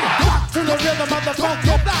 Yeah, rock to the rhythm of the funky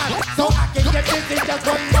line, so I can get busy just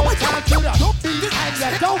one more time to the beat, and you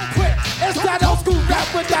don't quit. It's that old school rap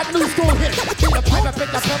with that new school hit. Be the paper, pick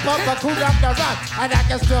the pimp up, the cool rap the rap, and I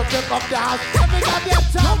can still rip up the house. Every goddamn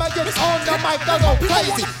time I get on the mic, I go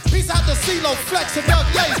crazy. Peace out to CeeLo, Flex, and Doug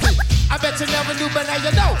Lazy. I bet you never knew, but now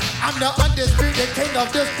you know I'm the undisputed king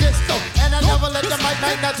of this disco, and I never let the mic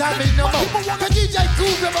magnetize me no more. The DJ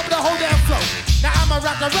Cool rip up the whole damn flow. Now I'ma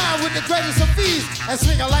rock around with the greatest of ease and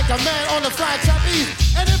swing it like a man on the flying trapeze.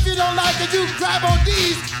 And if you don't like it, you grab on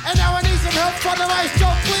these. And now I need some help from the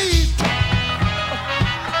maestro, please.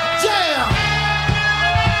 Yeah.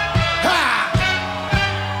 Ha.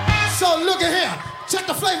 So look at here. Check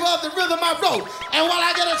the flavor of the rhythm I wrote. And while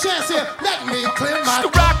I get a chance here, let me clear my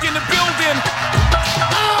throat. Rock in the building.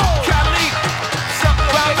 Oh! Khalid. Sup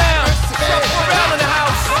around now. Sup around in the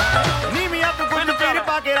house.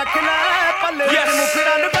 Yes.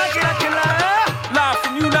 Live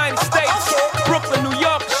from United States. Brooklyn, New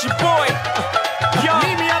York. It's your boy. The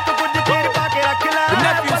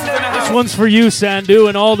nephews is in the house. This one's for you, Sandu,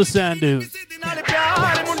 and all the Sandus.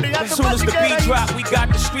 As soon as the beat drop, we got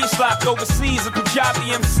the streets locked overseas. A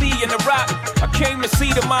Punjabi MC in the rock. I came to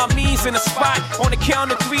see the mommies in the spot. On the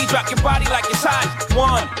count of 3, drop your body like it's hot.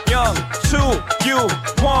 1, young, 2, you.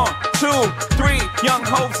 1, 2, 3, young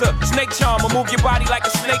hoser. Snake charmer, move your body like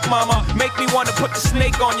a snake, mama. Make me wanna put the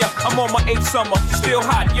snake on ya. I'm on my 8th summer, still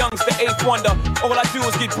hot. Young's the 8th wonder. All I do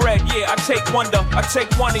is get bread, yeah. I take wonder. I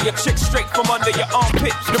take one of your chicks straight from under your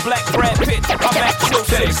armpit. The black Brad Pitt. I'm at chill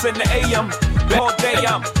 6 in the AM. All day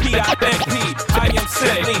I'm P.I.M.P. I am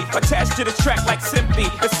simply attached to the track like simply.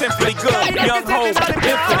 It's simply good. Young hoes,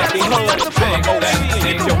 infinitely hood. Bang, oh,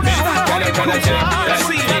 see it, yo, bitch. Gonna check that.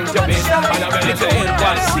 See it, yo, bitch. And I'm ready to end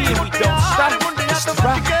that. See it, we don't stop. It's the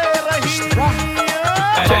rock. It's the rock.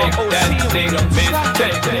 Take that thing, bitch.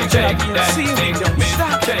 Take that thing, bitch. Take that thing, bitch.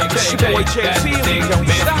 Gonna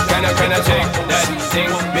shake that thing,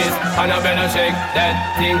 bitch. And I better shake that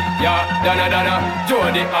thing, yeah. Donna,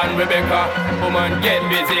 Jody and Rebecca. Woman, get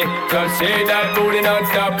busy. Just shake that booty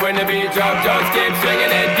non-stop when the beat drop. Just keep swinging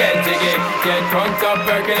it, get jiggy. Get drunk up,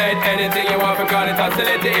 percolate anything you want. Because it's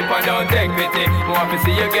oscillate if I don't take pity. Want to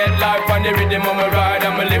see you get life on the rhythm of my ride.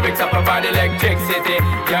 And my lyrics up about electricity.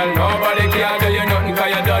 Girl, nobody can do you nothing because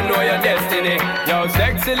you don't know your destiny. Yo,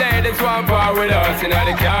 sexy ladies want war with us. In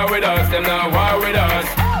the car with us, them not war with us.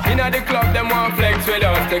 In the club, them want flex with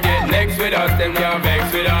us. To get next with us, them can't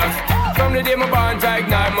vex with us. From the day my bonds, I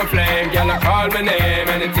ignite my flame. Girl, I call my name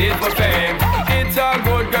and it is my fame. It's a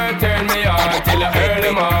good girl, turn me on till I earn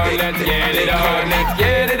them on. Let's get it on, let's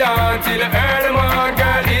get it on till I earn them on.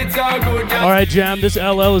 Girl, it's a good girl. All right, Jam, this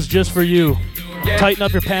LL is just for you. Tighten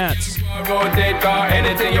up your pants. Rotate car,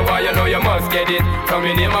 anything you want, you know you must get it.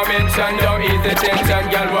 Coming in my mention, don't ease the tension.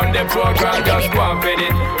 Girl, run the program, just go and fit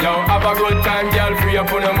it. Yo, have a good time, girl, free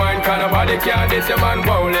up on your mind. Cause nobody can this, your man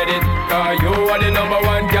won't let it. Cause you are the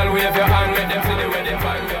 #1, girl, wave your hand. Let them see the way they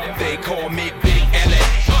find. They call me Big L.A.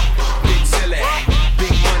 Big Silly,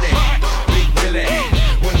 Big Money, Big Billy.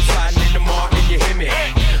 When I'm sliding in the mark and you hear me,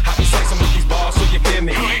 I can slice some of these bars so you feel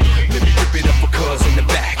me. Let me rip it up for cuz in the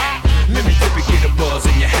back. Let me rip it, get a buzz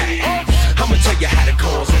in your hat. I'ma tell you how to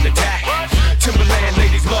cause an attack. Timberland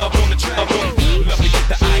ladies love on the track. Love to get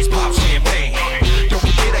the ice pop champagne. Don't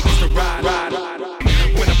forget I used to ride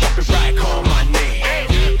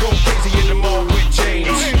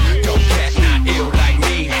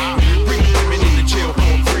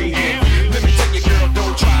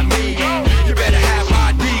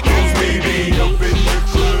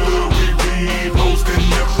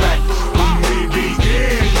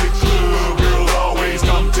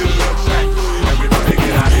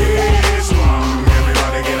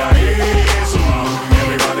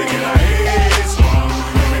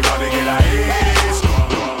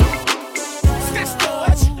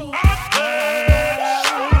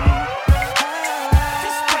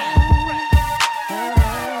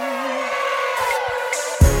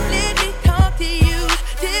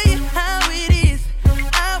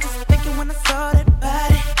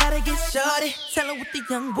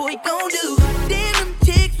young boy gon' do? Damn them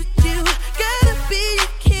chicks with you, gotta be a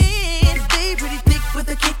kid. They pretty thick with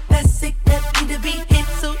a kick that's sick that need to be hit.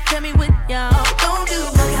 So tell me what y'all gon' do.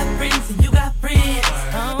 I got friends and you got friends.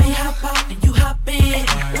 They hop out and you hop in.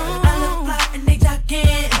 I look fly and they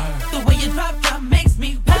jockin'. The way you drop makes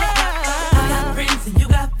me wanna pop. I got friends and you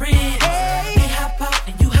got friends. They hop out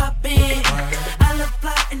and you hop in. I look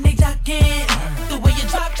fly and they jockin'. The way you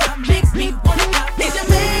drop makes me wanna pop. Is your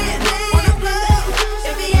man on the floor?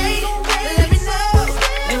 If he ain't, let me know.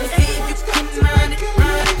 Let me see if you can run it,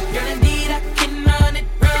 run it. Girl, indeed I can run it,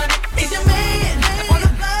 run it. Is your man on the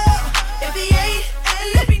floor? If he ain't,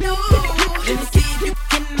 let me know. Let me see if you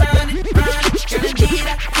can run it, run it. Girl, indeed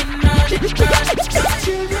I can run it, run it.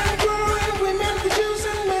 Children growing, women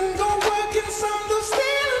producing, men go working, some go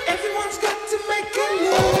stealing. Everyone's got to make a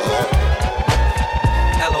living.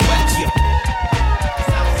 LOX, yeah.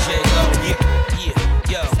 J-Lo,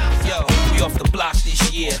 yo, we off the block this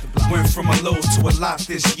year. Went from a low to a lot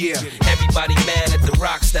this year. Everybody mad at the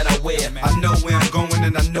rocks that I wear. I know where I'm going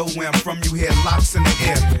and I know where I'm from. You hear locks in the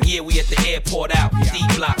air. Yeah, we at the airport out.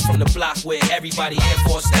 D-block from the block where everybody Air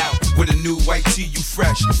Forced out. With a new white tee, you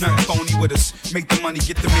fresh. Nothing phony with us. Make the money,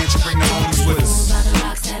 get the mansion, bring the homies with us. By the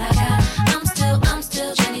rocks that I got, I'm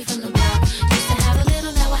still Jenny from the block. Used to have a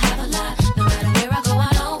little, now I have a lot. No matter where I go, I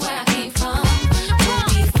know where I came from. Don't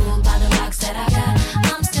be fooled by the rocks that I got.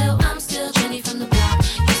 I'm still Jenny from the block.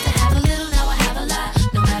 Used to have a little, now I have a lot.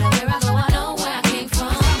 No matter where I go, I know where I came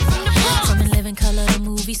from. From In Living Color to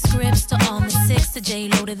movie scripts to all the six to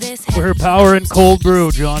J-Lo to this. We're her power and cold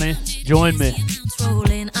brew, Johnny. Join me.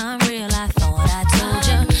 Rolling, I'm real, I thought I told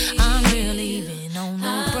ya. I'm real, even on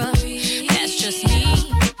no bruh. That's just me.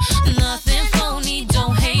 Nothing phony,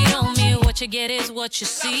 don't hate on me. What you get is what you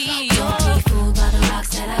see. Don't be fooled by the rocks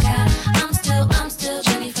that I got. I'm still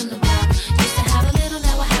Jenny from the block. Used to have a little,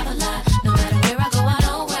 now I have a lot. No matter where I go, I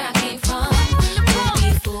know where I came from. Don't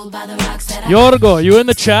be fooled by the rocks that I got. Yorgo, you in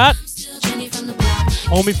the chat? Jenny from the block.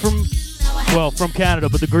 Homie from Canada,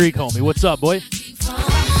 but the Greek homie. What's up, boy?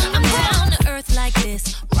 I'm down to earth like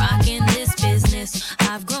this, rocking this business.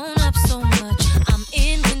 I've grown up so much, I'm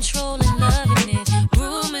in control and loving it.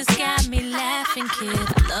 Rumors got me laughing, kid.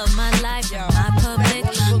 I love my life and my public.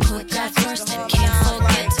 Put that first and can't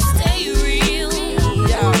forget to stay real.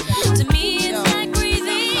 To me, it's like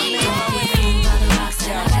breathing. Don't be fooled by the rocks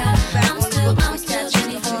that I got. I'm still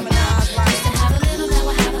Jenny from the block. Used to have a little, now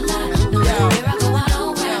I have a lot. No matter where I go, I know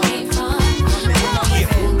where I came from. Don't be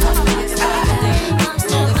fooled by the rocks that I got. I'm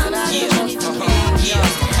still Jenny from the block.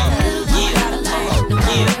 Used to have a little, now I have a lot. No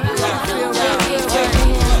matter where I go, I know where I came from.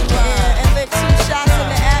 And lick 2 shots in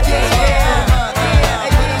the atmosphere.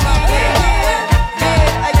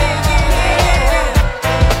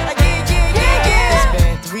 It's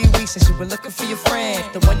been 3 weeks since you were looking for your friend,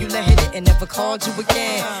 the one you let hit it and never called you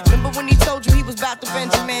again. Remember when he told you he was about to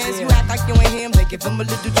Benjamins? You act like you ain't him, they give him a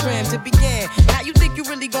little trim to begin. Now you think you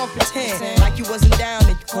really gon' pretend like you wasn't down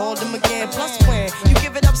and you called him again. Plus when you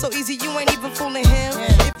give it up so easy, you ain't even fooling him.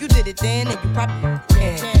 If you did it then you probably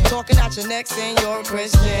can. Talking out your neck saying you're a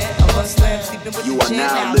Christian, a Muslim, sleeping with You the are gin.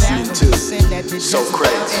 now That's listening the to sin that did So this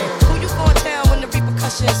Crazy. about. Who you gonna tell when the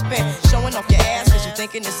repercussions spin? Showing off your ass cause you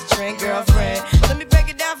thinking it's a trend, girlfriend. Let me break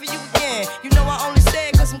it down for you again. You know I only say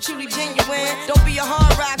it cause I'm truly genuine. Don't be a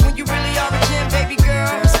hard rock when you really are a gem, baby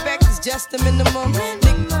girl. Respect is just the minimum.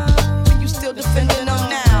 Nigga, you still defending them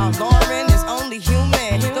now. Lauren is only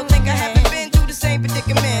human. Don't think I haven't been through the same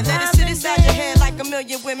predicament. Let it sit inside your head like a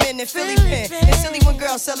million women in Philly pen. It's silly when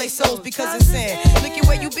girls sell their souls because it's sin. Look at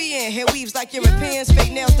where you be in. Hair weaves like Europeans.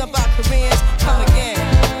 Fake nails done by Koreans. Come again.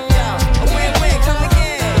 Yo, a win-win. Come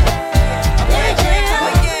again. A win-win. Come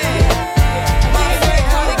again. Win-win.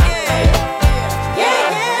 Come again. Yeah.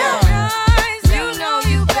 Guys, you know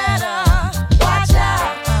you better watch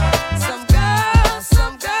out. Some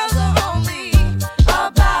girls are only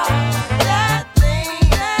about that thing.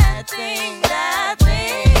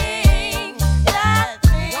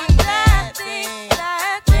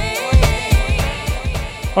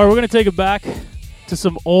 All right, we're going to take it back to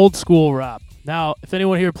some old school rap. Now, if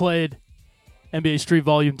anyone here played NBA Street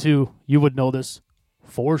Volume 2, you would know this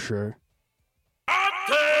for sure.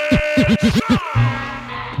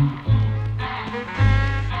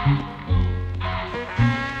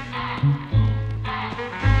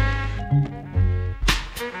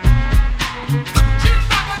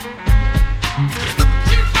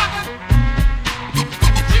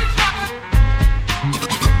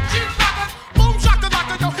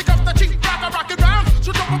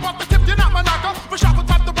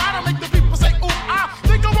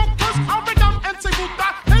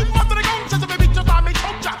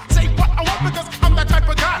 Say what I want because I'm that type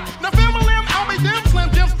of guy. Now, family, I'll be damn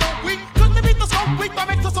slim, Jim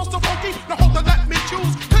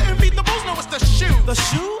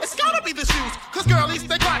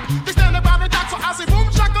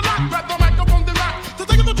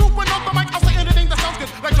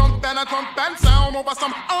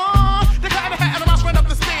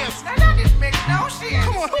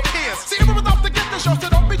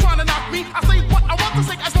the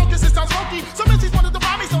sake as long as it sounds funky. Some MCs wanted to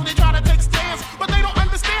rhyme me, so they try to take stands, but they don't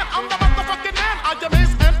understand. I'm the motherfucking man. I am is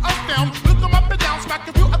and up down, lift them up and down, smack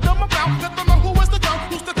a few of them around, let them know who is the gun,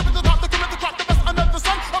 who's the tip of the top, the cream of the crop, the best under the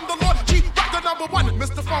sun. I'm the Lord Chief Rock, the number one,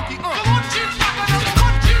 Mr. Funky. The Lord Chief Rock, the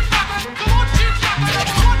Lord Chief Rock, the Lord Chief Rock, the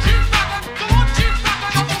Lord Chief Rock, the Lord Chief Rock,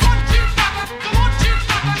 the Lord Chief Rock, the Lord Chief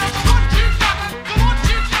Rock, the Lord Chief Rock, the Lord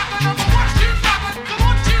Chief Rock, the Lord Chief Rock, the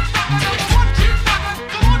Lord Chief Rock, the Lord Chief Rock,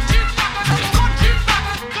 the Lord Chief Rock, the Lord Chief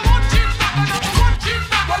Rock, the Lord Chief Rock, the Lord Chief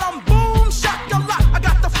Rock. Well, I'm boom shakalaka. I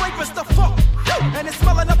got the fragrance, the funk, and it's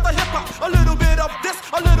smelling up the hip hop. A little bit of this,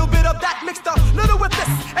 a little bit of that, mixed a little with this,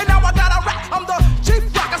 and now I got a rap. I'm the chief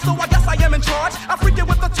rocker, so I guess I am in charge. I freak it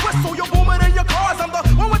with the twist, so you're booming in your cars. I'm the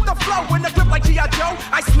one with the flow, in the grip like G.I. Joe.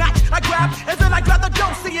 I snatch, I grab, and then I grab the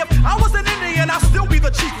dough. See, if I was an Indian, I'd still be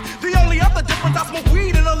the chief. The only other difference, I smoke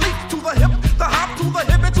weed in a leaf. To the hip, the hop, to the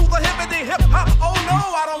hip, to the hip hop. Oh no,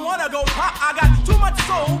 I don't wanna go pop. I got too much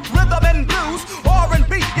soul, rhythm and blues,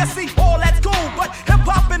 R&B. You see, all that's cool, but hip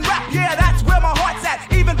hop and rap, yeah, that's where my heart's at.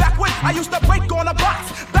 Even back when I used to break on a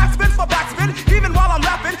box, backspin for backspin, even while I'm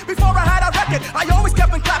rapping. Before I had a record, I always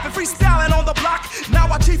kept on clapping, freestyling on the block. Now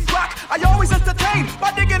I chief rock, I always entertain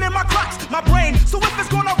by digging in my crotch, my brain. So if it's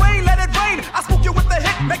gonna rain, let it rain. I spook you with the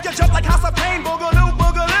hit, make you jump like House of Pain. Boogaloo,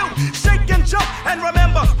 boogaloo, shake and jump, and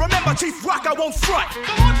remember, Chief Rock, I won't front.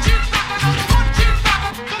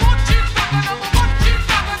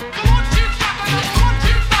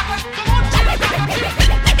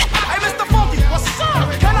 Hey, Mr. Funky, what's up?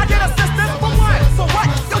 Can I get assistance for what? For what?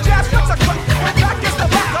 Yo, jazz flicks are cut. Back is the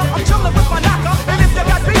rocker. I'm chilling with my knocker. And if you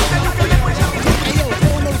got beef, then you can live with your beef. Yo,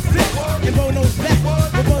 roll no flip and roll no back.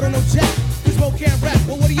 Roberto no jack. This Bo can't rap.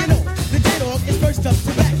 Well, what do you know? The J-Dog is first up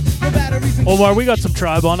to back. No batteries. Omar, we got some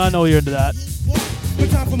Tribe on. I know you're into that.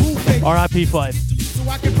 Time for move, baby. R.I.P. Fife. So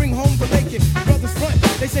I can bring home the bacon. Brothers front.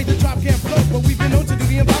 They say the drop can't float, but we've been known to do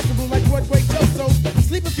the impossible like Broadway Joe. So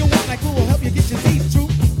sleep if you want, like who will help you get your Z's true.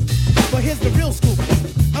 But here's the real scoop.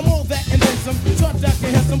 I'm all that and then some. Drop doctor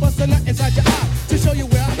has some bust a nut inside your eye to show you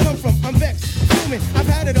where I come from. I'm vexed, human. I've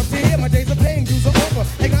had it up to here. My days of paying dues are over.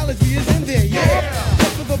 Acknowledge is in there, yeah.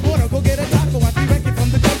 Head to the border, go get a taco. I see record from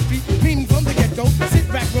the dump street, meaning from the get-go. Sit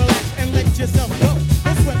back, relax, and let yourself go.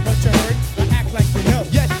 Don't sweat what you heard, but act like you know.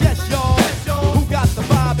 Yes, yes, y'all. Who got the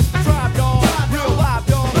vibe? It's the Tribe, y'all. Real live,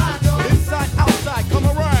 y'all. Inside, outside, come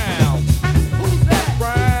around. Who's that?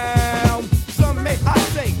 Brown. Some may I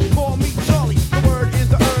say, call me Charlie. The word is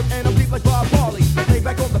the herb, and I'm deep like Bob Marley. Lay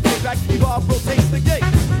back on the payback, evolve, rotates the gate.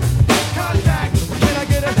 Contact, can I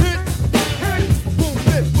get a hit? Hit, boom,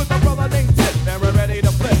 flip with a brother named Tip, and we're ready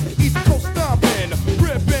to flip. East Coast stomping,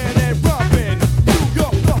 ripping and romping. New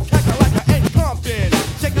York, North Carolina, and Compton.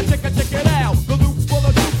 Check it out. The loops for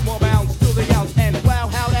the troops, more bounds to the ounce. And wow,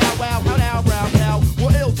 how now, brown cow.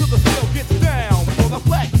 We're ill to the steel, gets down for the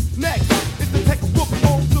flex. Next, it's the textbook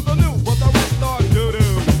old to the new, but the rest are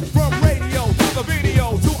doo-doo. From radio to the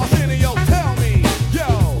video to Arsenio, tell me, yo,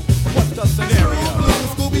 what's the scenario?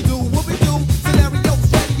 Scooby-Doo, whoopie-doo, scenarios,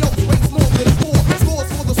 radios, race more than four. Scores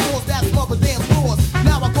for the scores, that's mother dance floors.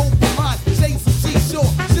 Now I go for mine, shades of G-Shore.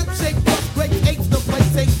 Ship shape, bust, break, eights, the play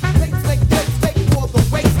tape. Takes, make takes, take for the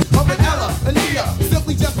race of an Ella, Anita,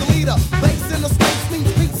 simply just a leader. Lace in the space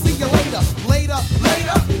means peace, see you later. Later,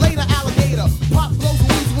 alligator. Pop blows the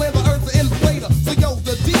weasel and the earth the inflator. So yo,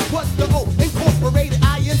 the D, what the O, incorporated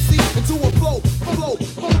INC into a flow.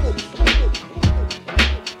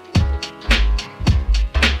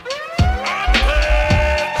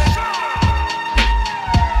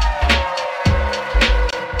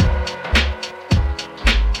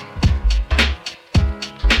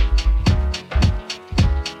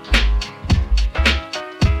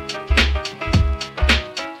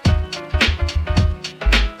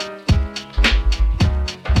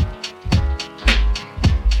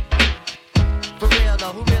 For real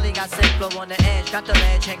though, who really got sick flow on the edge? Got the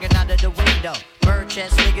ledge hanging out of the window. Bird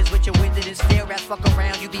chest niggas with your winded and steel rats. Fuck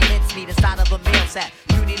around, you be mincemeat inside of a meal sack.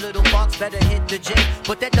 Puny little bucks better hit the gym,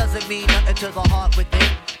 but that doesn't mean nothing to the heart within.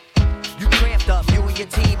 You cramped up, you and your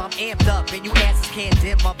team, I'm amped up, and you asses can't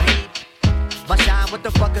dim my beat. My shine, what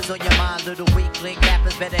the fuck is on your mind? Little weakling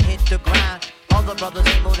rappers better hit the grind. Other brothers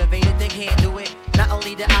ain't motivated, they can't do it. Not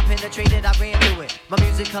only did I penetrate it, I ran through it. My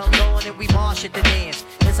music comes on and we march at the dance.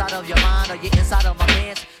 Inside of your mind or you inside of my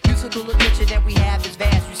pants. Musical addiction that we have is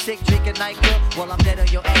vast. You sick, drinking NyQuil, well I'm dead on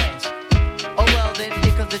your ass. Oh well then,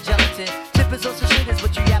 here comes the gelatin. Tippers on some shit is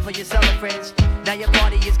what you have for your cellar friends. Now your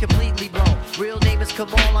party is completely blown. Real name is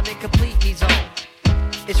Kamal, I'm in complete me zone.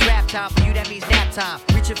 It's rap time for you, that means nap time.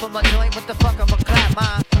 Reaching for my joint, what the fuck, I'ma clap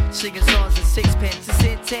mine. Singing songs in sixpence, it's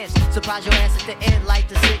intense. Surprise your ass at the end like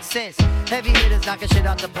the Sixth Sense. Heavy hitters knocking shit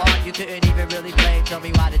out the park. You couldn't even really play. Tell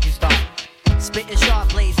me, why did you start? Spitting sharp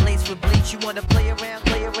blades, laced with bleach. You wanna play around,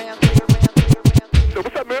 play around, play around, play around. Yo,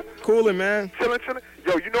 what's up, man? Coolin', man. Chillin'.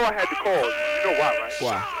 Yo, you know I had to call. You know why, right?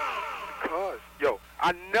 Why? Because, yo,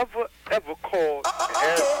 I never ever called and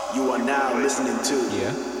asked. You are now listening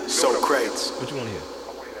to So Crates. What you want to hear?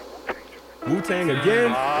 Wu-Tang again?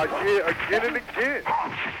 Yeah, again and again.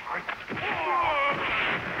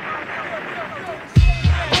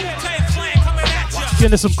 Get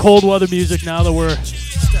into some cold weather music now that we're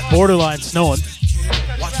borderline snowing.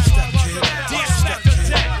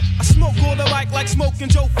 I smoke on the mic like smoking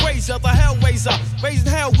Joe Frazier, the Hellraiser, raising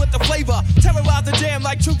hell with the flavor, terrorize the jam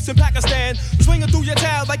like troops in Pakistan, swinging through your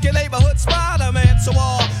town like your neighborhood Spider-Man. So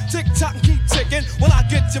tick tock and keep ticking, when I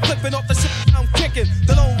get you flipping off the shit I'm kicking.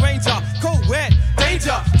 The Lone Ranger, co-ed,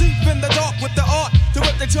 danger, deep in the dark with the art to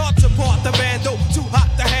rip the charts apart. The vandal, too hot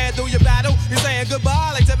to handle your battle. He's saying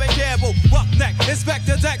goodbye like Tevin Campbell. Roughneck,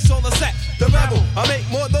 Inspector Dex on the set. The rebel, I make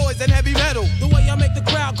more noise than heavy metal. The way I make the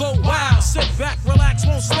crowd go wild, sit back, relax,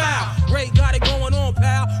 won't smile. Ray got it going on,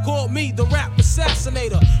 pal. Call me the rap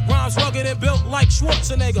assassinator. Rhymes rugged and built like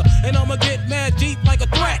Schwarzenegger, and I'ma get mad deep like a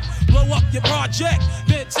threat. Blow up your project,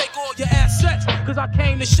 then take all your assets. Cause I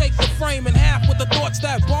came to shake the frame in half with the thoughts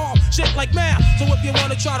that bomb shit like math. So if you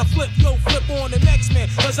wanna try to flip, yo, flip on the next man.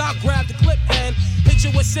 Cause I'll grab the clip and hit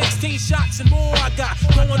you with 16 shots and more. I got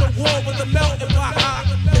going to war with the melting pot.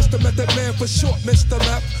 It's the Method Man for short, Mr.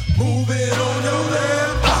 Left. Move it on your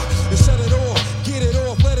left. And set it off, get it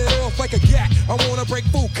off, let it off like a gat. I wanna break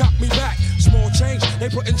food, cop me back. Small change, they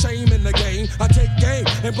putting shame in the game. I take game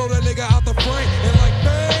and blow that nigga out the frame. And like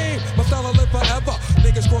bang, my style will live forever.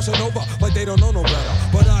 Niggas crossing over like they don't know no better.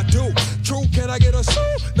 But I do. True, can I get a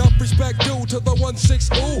sue? Enough respect due to the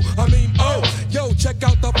 1-6, ooh. I mean, oh, yo, check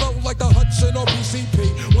out the flow like the Hudson or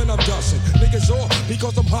PCP. When I'm dusting, niggas off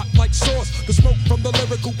because I'm hot like sauce. The smoke from the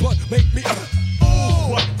lyrical blood make me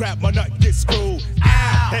ooh. What grab my nut, get screwed.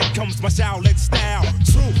 Ow. Here comes my Shaolin style.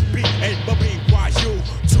 True, B-A-B-Y-U.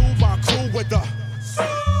 To my crew with the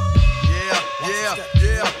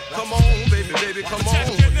yeah. Come on, baby, come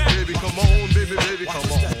on. Baby, come on, baby,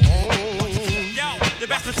 come on. Yo, you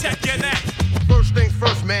best protect your neck. First things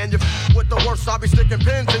first, man, you with the worst. I'll be sticking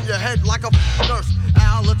pins in your head like a nurse.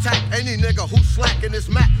 I'll attack any nigga who's slacking this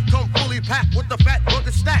mat. Come fully packed with the fat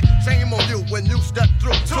burger stack. Shame on you when you step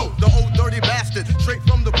through. The old dirty bastard, straight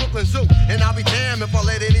from the Brooklyn Zoo. And I'll be damned if I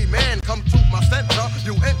let any man come to my center.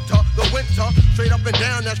 You enter the winter, straight up and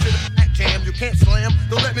down that shit at jam. You can't slam,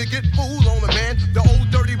 don't let me get fooled on the man. The old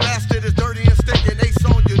dirty bastard is dirty and stinking. They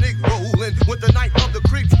so unique, rolling with the night of the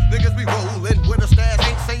creeps. Niggas be rolling with a stash,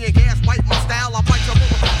 ain't saying gas. Wipe my style, I bite your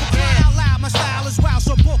motherfucker. Out loud, my style is wild,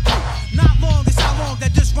 so book you. Not long is how long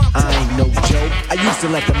that this rhyme. I ain't no joke. I used to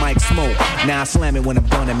let the mic smoke. Now I slam it when I'm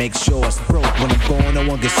done and make sure it's broke. When I'm gone, no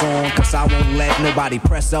one gets on, cause I won't let nobody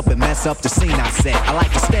press up and mess up the scene I set. I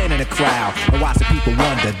like to stand in the crowd and watch the people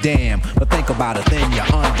wonder, damn. But think about it, then you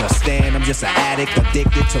understand. I'm just an addict,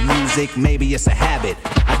 addicted to music. Maybe it's a habit,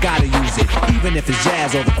 I gotta use it. Even if it's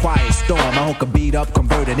jazz or the quiet storm, I hook a beat up,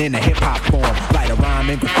 convert it into hip-hop form. Write a rhyme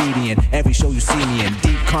and graffiti in every show you see me in.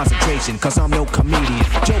 Deep concentration, cause I'm no comedian.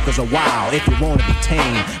 Jokers are wild, if you wanna be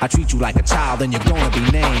tame. I treat you like a child and you're gonna be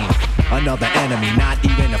named another enemy, not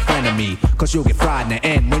even a friend of me. Cause you'll get fried in the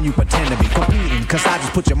end when you pretend to be competing. Cause I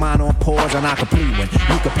just put your mind on pause and I complete when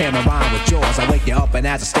you compare my rhyme with yours. I wake you up and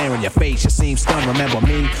as I stare in your face, you seem stunned. Remember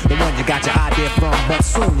me, the one you got your idea from. But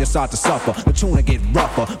soon you start to suffer, the tune will get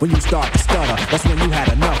rougher. When you start to stutter, that's when you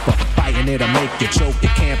had enough of fighting it'll make you choke. You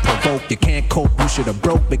can't provoke, you can't cope, you should've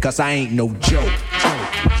broke. Because I ain't no joke.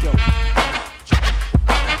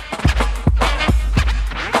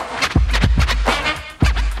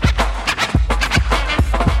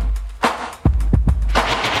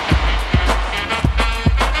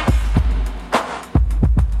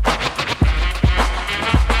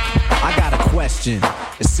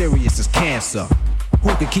 As serious as cancer.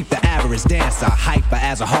 Who can keep the average dancer hyper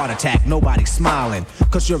as a heart attack? Nobody's smiling,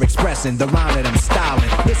 cause you're expressing the rhyme that I'm styling.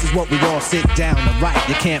 This is what we all sit down to write.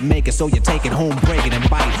 You can't make it, so you take it home, break it and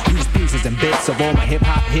bite. Use pieces and bits of all my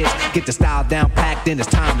hip-hop hits. Get the style down packed, then it's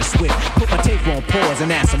time to switch. Put my tape on pause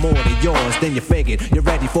and add some more to yours. Then you figured you're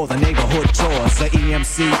ready for the neighborhood chores. The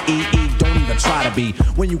EMC, don't even try to be.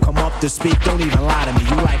 When you come up to speak, don't even lie to me.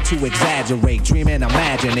 You like to exaggerate, dream and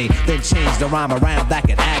imaginate. Then change the rhyme around, that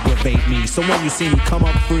can aggravate me. So when you see me come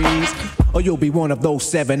up, freeze, or you'll be one of those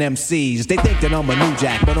 7 MCs. They think that I'm a new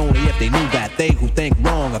jack, but only if they knew that. They who think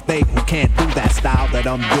wrong, or they who can't do that style that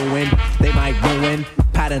I'm doing, they might ruin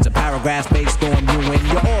Patterns and paragraphs based on you and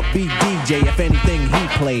your offbeat DJ. If anything he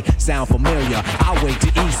play sound familiar, I'll wait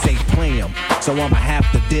till he say play him. So I'ma have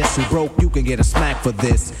to diss who broke. You can get a smack for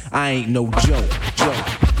this. I ain't no joke.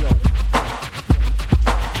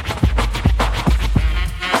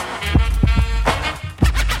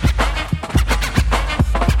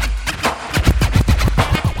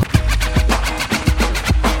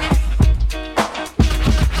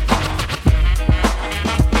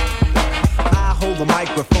 The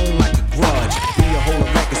microphone like a grudge. Be a whole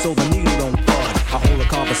record so the needle don't budge. I hold a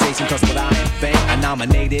conversation cause what I invent, I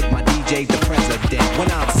nominated my DJ the president. When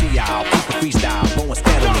I'm CI, keep the freestyle going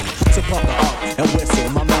steadily. So pucker up and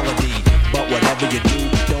whistle my melody. But whatever you do,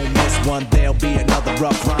 don't miss one. There'll be another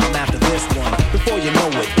rough rhyme after this one. Before you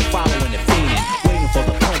know it, you're following and fiending, waiting for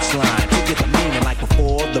the punchline to get the meaning. Like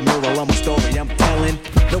before, the moral of my story I'm telling.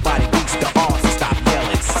 Nobody beats the art, so stop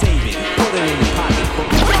yelling. Save it, put it in your pocket for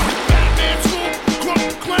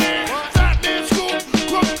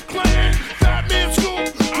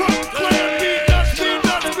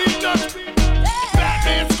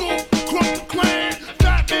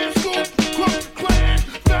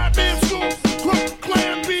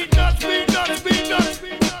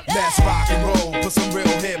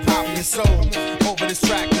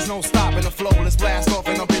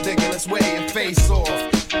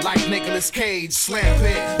Cage, slam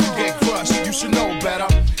it, you get crushed, you should know better.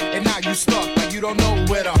 And now you stuck like you don't know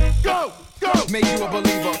where to go. Make you a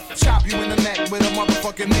believer, chop you in the neck with a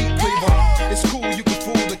motherfucking meat cleaver. It's cool, you can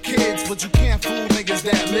fool the kids, but you can't fool niggas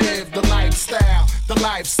that live the lifestyle, the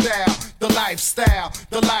lifestyle, the lifestyle,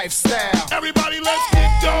 the lifestyle. Everybody let's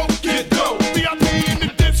get go, VIP in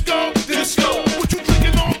the disco, What you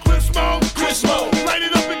drinking on Crismo, light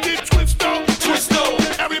it up and get twisto.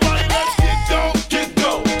 Everybody let's get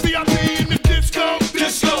go, VIP in the disco,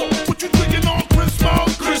 What you drinking on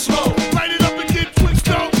Crismo, light it up and get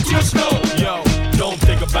twisto. Yo, don't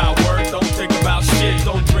think about work, don't think about shit.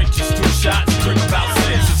 Don't drink just 2 shots, drink about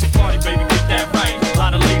 6. It's a party, baby, get that right. A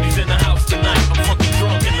lot of ladies in the house tonight. I'm fucking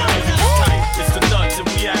drunk and the music is tight. It's the nuts and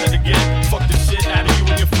we at it again. Fuck the shit out of you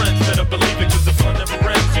and your friends. Better believe it, cause the fun never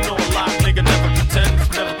ends. You know a lot, nigga never pretends.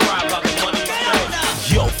 Never cry about the money he spends.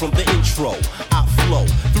 Yo, from the intro, I flow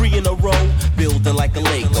 3 in a row, building like a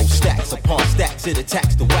Lego. Stacks upon stacks, it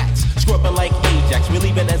attacks the wax. Scrubbing like Ajax,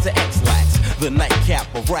 relieving as an X-Lax. The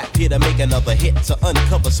nightcap of rap here to make another hit. To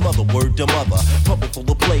uncover smother, word to mother. Pumping for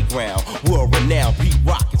the playground, world renowned. Pete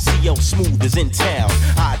Rock and CO Smooth is in town.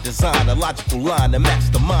 I design a logical line to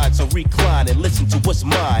match the mind. So recline and listen to what's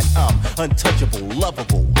mine. I'm untouchable,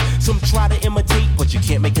 lovable. Some try to imitate, but you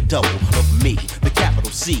can't make a double of me. The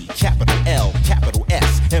capital C, capital L, capital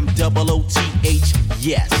S, M-O-O-T-H,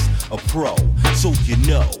 yes, a pro. So you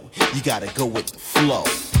know, you gotta go with the flow.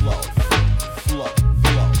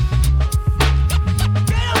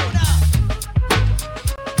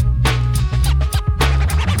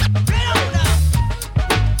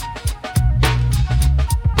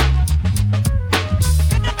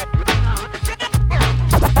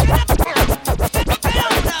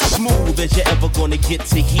 Smooth as you're ever gonna get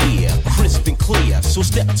to hear, crisp and clear, so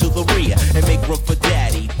step to the rear and make room for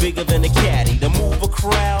daddy, bigger than a caddy, to move a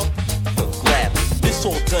crowd, gladly, this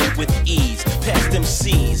all done with ease, past them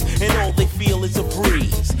C's, and all they feel is a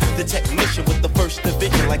breeze, the technician with the first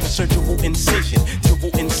division, like a surgical incision,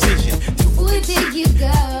 Where did you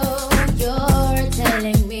go? You're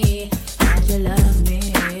telling me that you love me.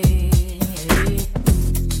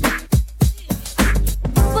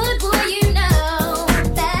 But boy, you know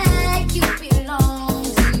that you belong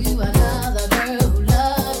to another girl who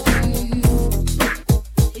loves you.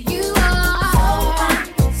 You are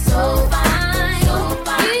so fine.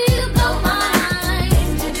 You blow my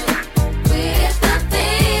mind with the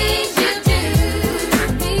things you do.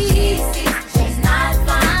 She's not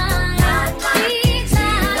fine. She's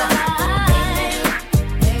not fine.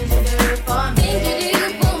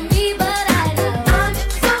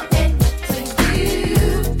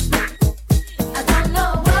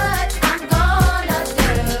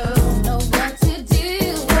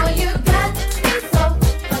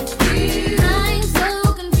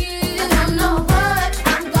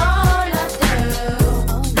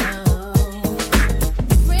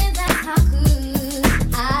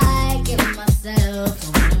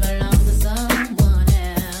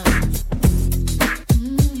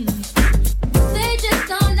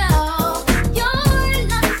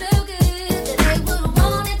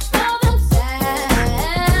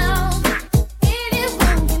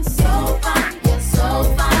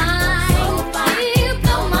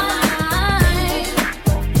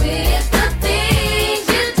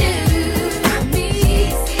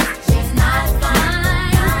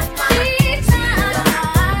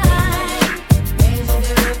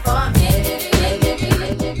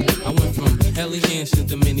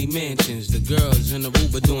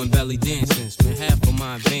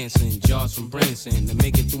 to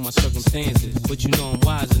make it through my circumstances. But you know I'm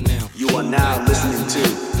wiser now. You are now listening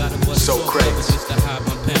to So Crazy. Just to hide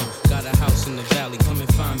my pound. Got a house in the valley, come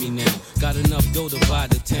and find me now. Got enough dough to buy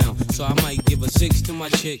the town. So I might give a 6 to my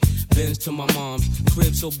chick, Benz to my mom's.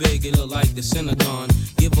 Crib so big it look like the Synagogue.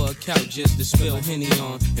 Give her a couch just to spill Henny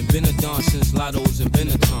on. And been a dawn since Lotto's and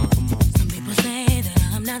Benetton. Come on. Some people say that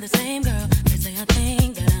I'm not the same girl. They say I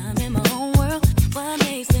think that I'm in my own world. What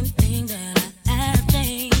makes them think that I have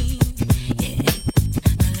changed? Yeah,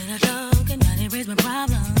 a little joke and not erase my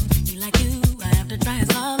problems. Be like you, I have to try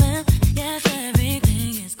and solve them. Yes,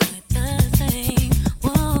 everything is quite the same.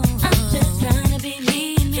 Whoa, I'm just trying to be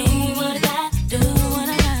me and me. Do what I got, do what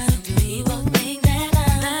I got. Some people think that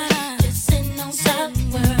I'm just sitting on top of the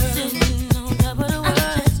world, sitting on top of the world.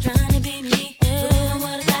 I'm just trying to be me, doing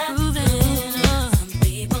what I got, proving. Some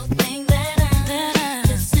people think that I'm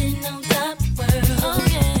just sitting on top of the world. Oh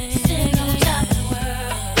yeah, sitting on top of the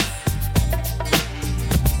world,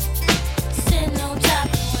 sitting on top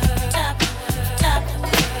of the world, top of the world, top of the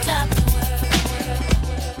world, top of the world.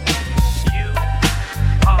 You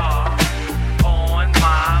are on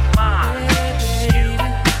my mind. You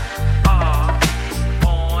are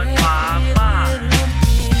on my mind.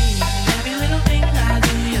 Every little thing I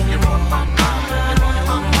do, you're on my mind.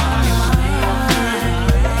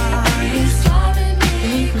 It's driving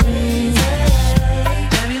me crazy.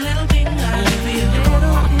 Every little thing I do, you're on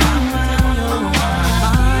my mind.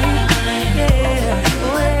 Yeah,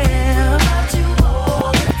 well, about you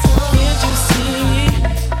all the time. Can't you see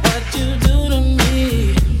what you do to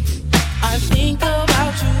me? I think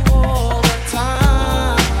about you all the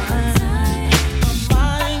time. My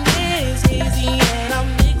mind is hazy and I'm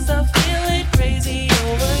mixed up, feeling crazy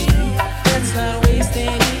over you. Let's not waste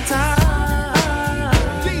any time.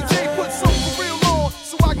 DJ put something real on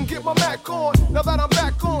so I can get my Mac on. Now that I'm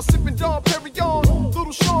back on, sipping Dom Perignon.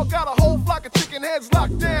 Little Sean got a whole flock of chicken heads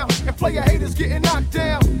locked down. And player haters getting knocked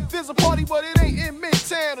down. There's a party, but it ain't in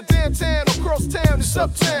Midtown or downtown or crosstown, it's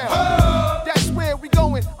uptown. That's where we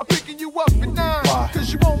going. I'm picking you up at 9.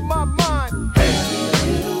 Cause you on my mind.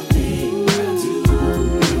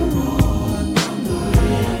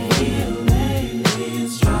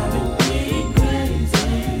 It's driving me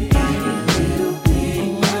crazy. Every little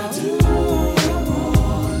thing I do, you're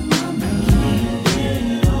on my mind. Can't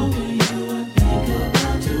get over you, I think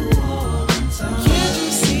about you all the time. Can't you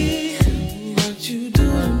see what you do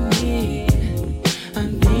to me? I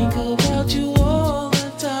think about you all the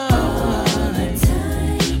time.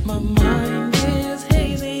 My mind is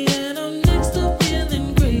hazy and I'm next to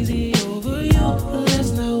feeling crazy over you.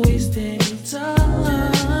 Let's not waste any time.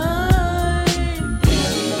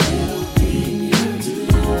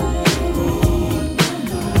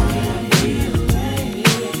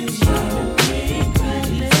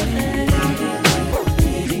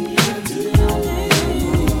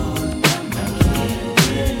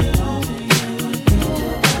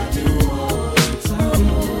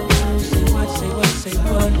 Say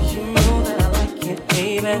what, you know that I like it,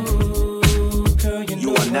 baby. Girl,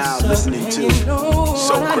 you You are now listening to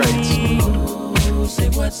So Crazy.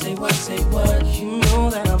 Say what, you know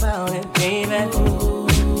that I'm about it, baby.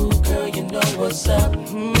 Girl, you know what's up.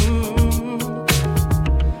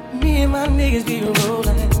 Me and my niggas be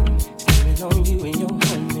rolling, steaming on you and your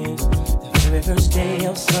honeys. The very first day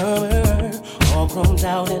of summer, all grown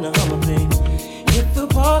out in a Hummer, baby. Hit the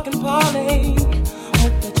park and party.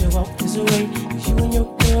 Hope that you walk this way, 'cause you and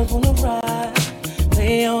your girls wanna ride.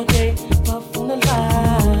 Play all day, puff on the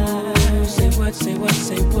line. Say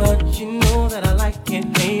what, you know that I like it,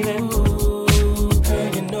 baby. Girl,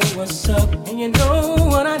 you know what's up, and you know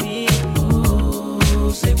what I need.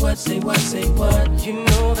 Say what, you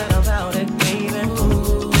know that I'm about it, baby.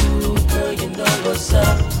 Girl, you know what's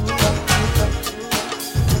up.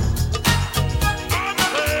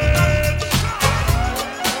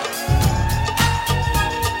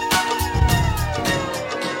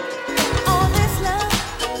 All this love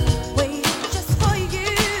waiting just for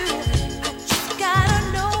you. I just gotta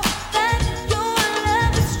know that your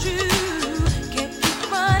love is true. Can't keep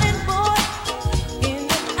running, boy, in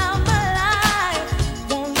and out my life.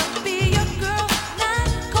 Wanna be your girl, not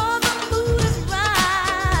 'cause the mood is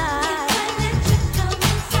right. If I let you come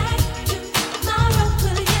inside tomorrow,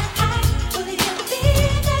 will you be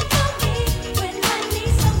there for me when I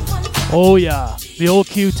need someone to Oh yeah, the old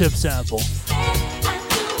Q-tip sample.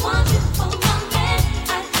 want you for my man?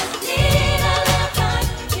 I just need a little time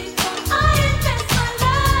before I invest my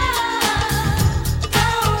love.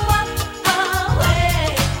 Don't walk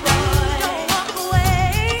away, boy. Don't walk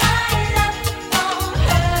away. My love won't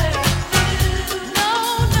hurt you. No,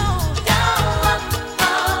 don't walk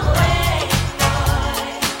away, boy.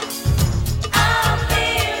 I'm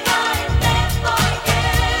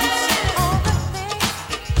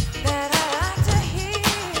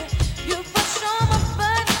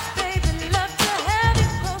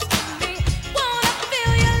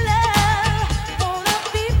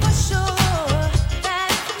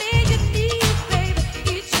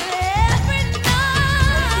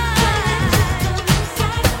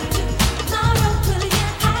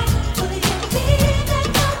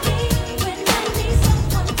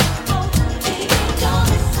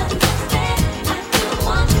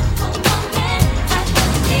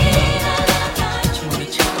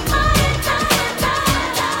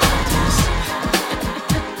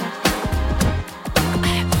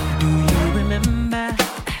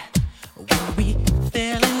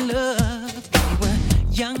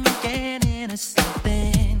young and innocent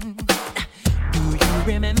then. Do you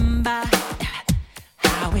remember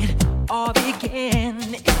how it all began?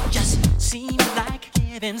 It just seemed like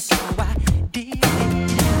heaven, so I did it.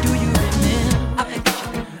 Do you remember? I bet you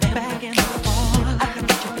remember back in the fall. I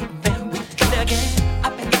bet you remember again. I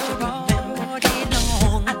bet you remember all day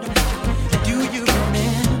long. Do you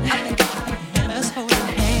remember? I bet you remember us holding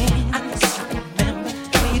hands. I remember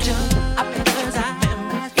we jumped. I bet those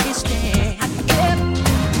eyes we stared. Do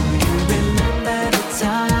you remember the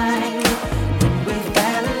time when we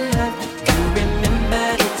fell in love? Do you remember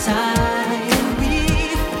the time when we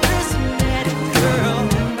first met, girl?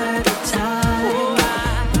 Remember the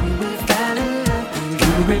time when we fell in love? Do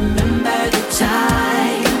you remember the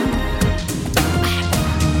time?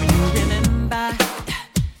 Do you remember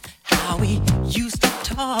how we used to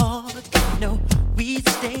talk? You know, we'd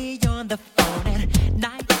stay on the phone at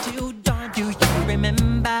night till dawn. Do you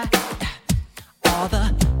remember all the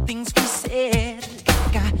things we said?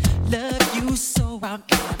 Like I love you so I'll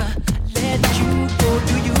never let you go.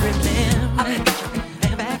 Do you remember? I bet you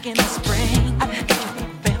remember back in the spring. I bet you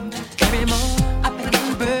remember every morning. I bet the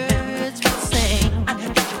birds would sing. I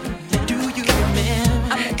bet you remember. Do you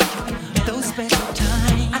remember? I bet you remember those special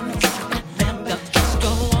times. I bet you remember us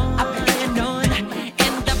go on and on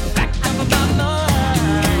in the back of my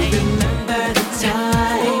mind. Do you remember the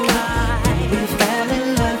time we fell in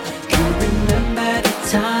love? Do you remember the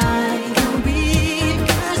time when we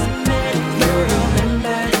first met, girl?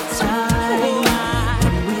 Remember the time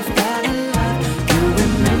when we fell in love? Do you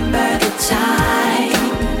remember the time?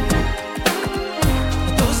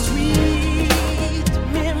 Those sweet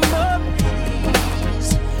memories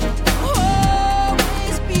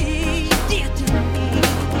always be dear to me.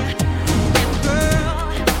 And girl,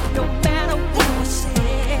 no matter what was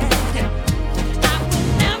said, I will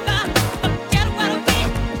never forget what we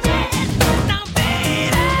did. Now,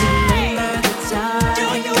 baby, do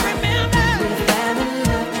you remember we fell in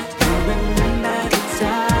love? Do you remember the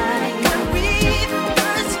time when we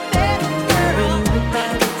first met, girl? Remember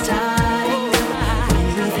the time when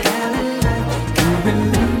we fell in love? Do you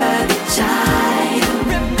remember the time?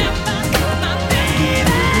 Remember, my baby.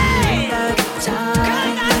 Remember the time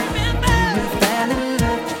when we fell in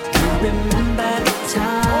love? Do you remember the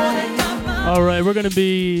time? All right, we're going to be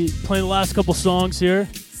playing the last couple songs here.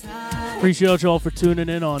 Appreciate y'all for tuning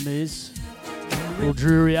in on these. Little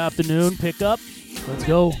dreary afternoon pickup. Let's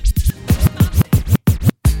go.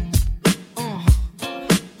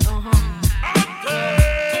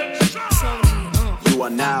 You are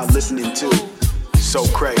now listening to So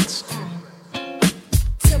Crates.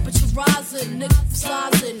 Temperature rising, niggas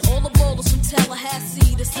rising. All the ballers from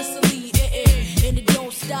Tallahassee to Sicily, and it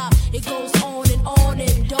don't stop. It goes on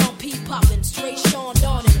and Don P popping, straight Sean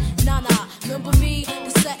Donning. Nah, remember me? The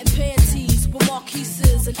satin panties with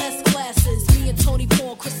marquises and S classes. Me and Tony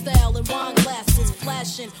pouring Cristal and wine glasses,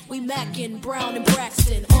 flashing. We macking Brown and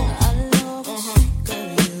Braxton. I love the sick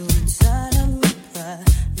of you inside of my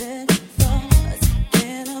private thoughts.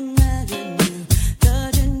 Can't imagine you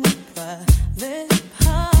touching my private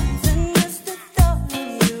parts. And just the thought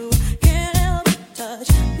of you can't help but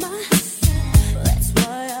touch myself. That's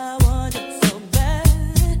why I want it so bad.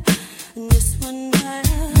 And just one night,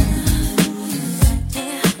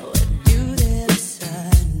 with you there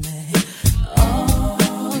beside me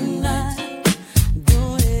all night,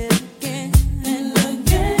 doing it again and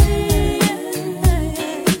again.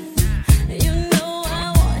 You know I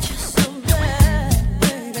want you so bad,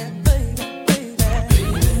 baby, baby, baby.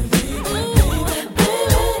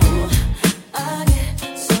 I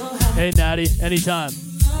get so high. Hey, Natty, anytime.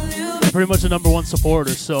 I'm pretty much the number one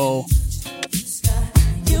supporter, so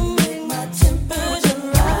You make my temperature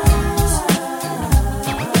rise.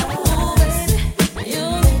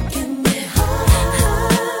 You're making me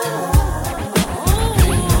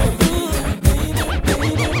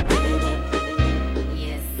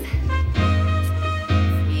Yes.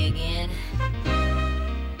 Me again.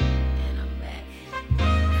 And I'm back.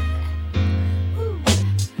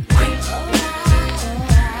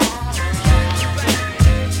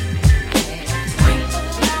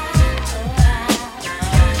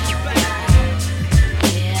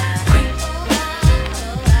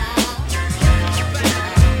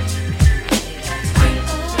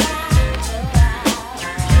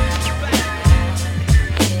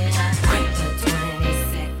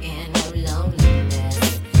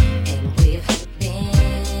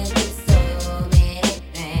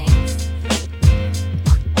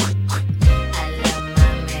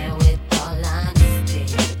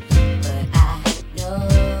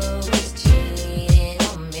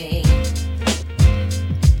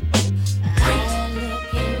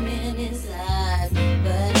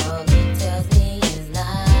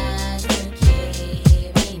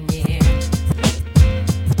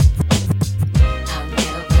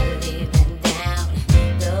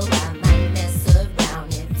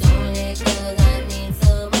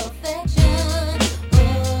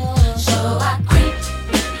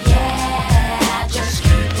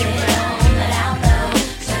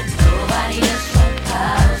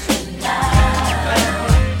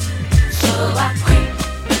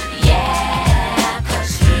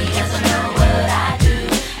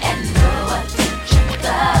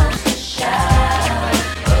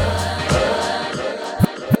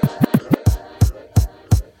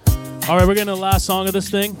 we're getting the last song of this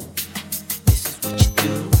thing.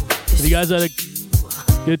 If you guys had a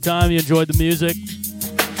good time, you enjoyed the music,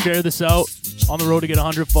 share this out. On the road to get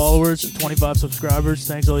 100 followers and 25 subscribers.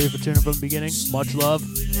 Thanks all of you for tuning from the beginning. Much love.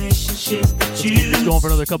 Let's keep this going for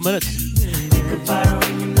another couple minutes.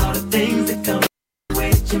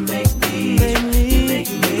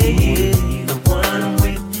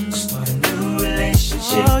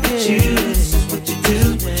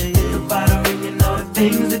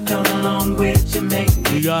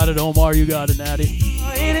 You got it, Omar. You got it, Natty.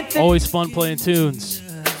 Always fun playing tunes.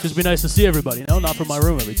 Just be nice to see everybody, not from my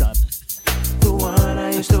room every time. The one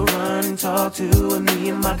I used to run and talk to when me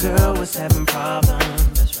and my girl was having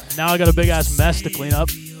problems. Now I got a big ass mess to clean up.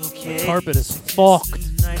 The carpet is fucked.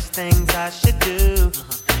 Nice things I should do.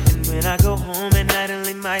 And when I go home at night and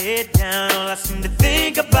lay my head down, all I seem to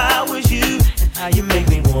think about was you and how you make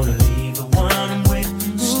me wanna leave the one I'm with.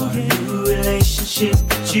 Start a new relationship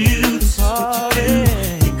with you. This is what you do.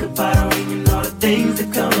 Think about her and all the things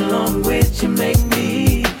that come along with you. Make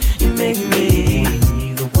me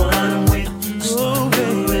the one I'm with. Start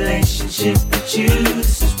a new relationship with you.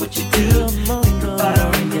 This is what you do. Think about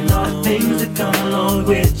her and all the things that come along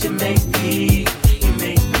with you. Make me.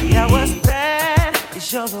 Yeah, what's bad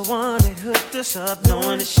is you're the one that hooked us up,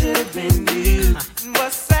 knowing it should have been you. And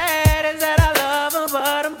what's sad is that I love her,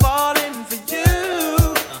 but I'm falling for you.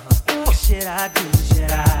 What should I do?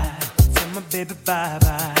 Should I tell my baby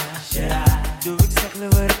bye-bye? Should I do exactly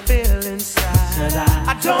what I feel inside? Should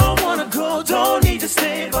I don't wanna go, don't need to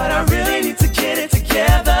stay, but I really need to get it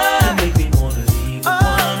together. You make me wanna leave the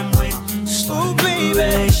one I'm with. Start a new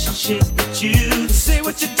relationship with you. Say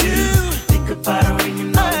what you do. Think about her and you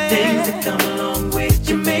know the things that come along with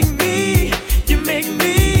you. Make me the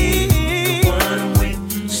one I'm with.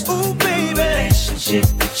 Ooh, baby, relationship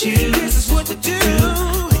with you. This is what you do.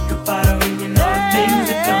 Think about her and you know the things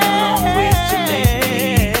that come along with you.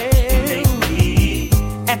 Make me.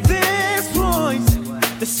 At this point,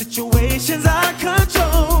 the situation's out of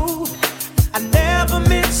control. I never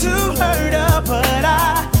meant to hurt her, but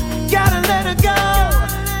I gotta let her go.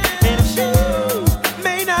 And if she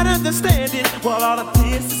may not understand it while all of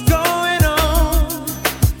this is going on,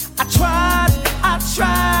 I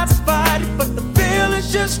tried to fight it, but the feeling's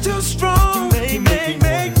just too strong. Make me.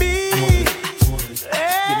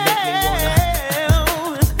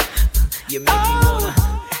 You make me wanna.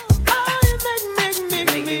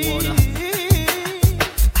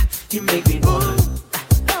 You make me wanna.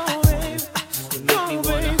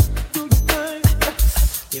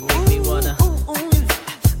 You make me wanna.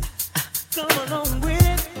 Come along with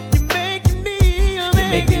it. You're making me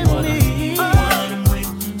wanna.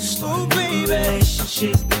 Oh, baby,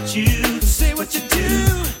 relationship with you. Say what you do.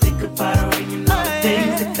 Think about her and you know the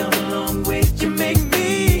things that come along with you. Make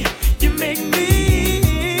me the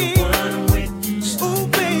one I'm with. Oh,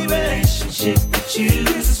 baby, relationship with you.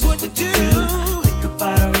 This is what you do. Think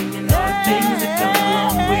about her and you know the things that come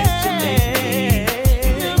along with you.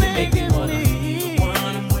 Make me wanna the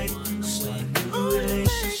one I'm with. Start a new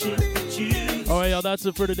relationship with you. All right, y'all, that's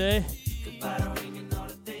it for today.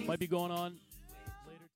 Might be going on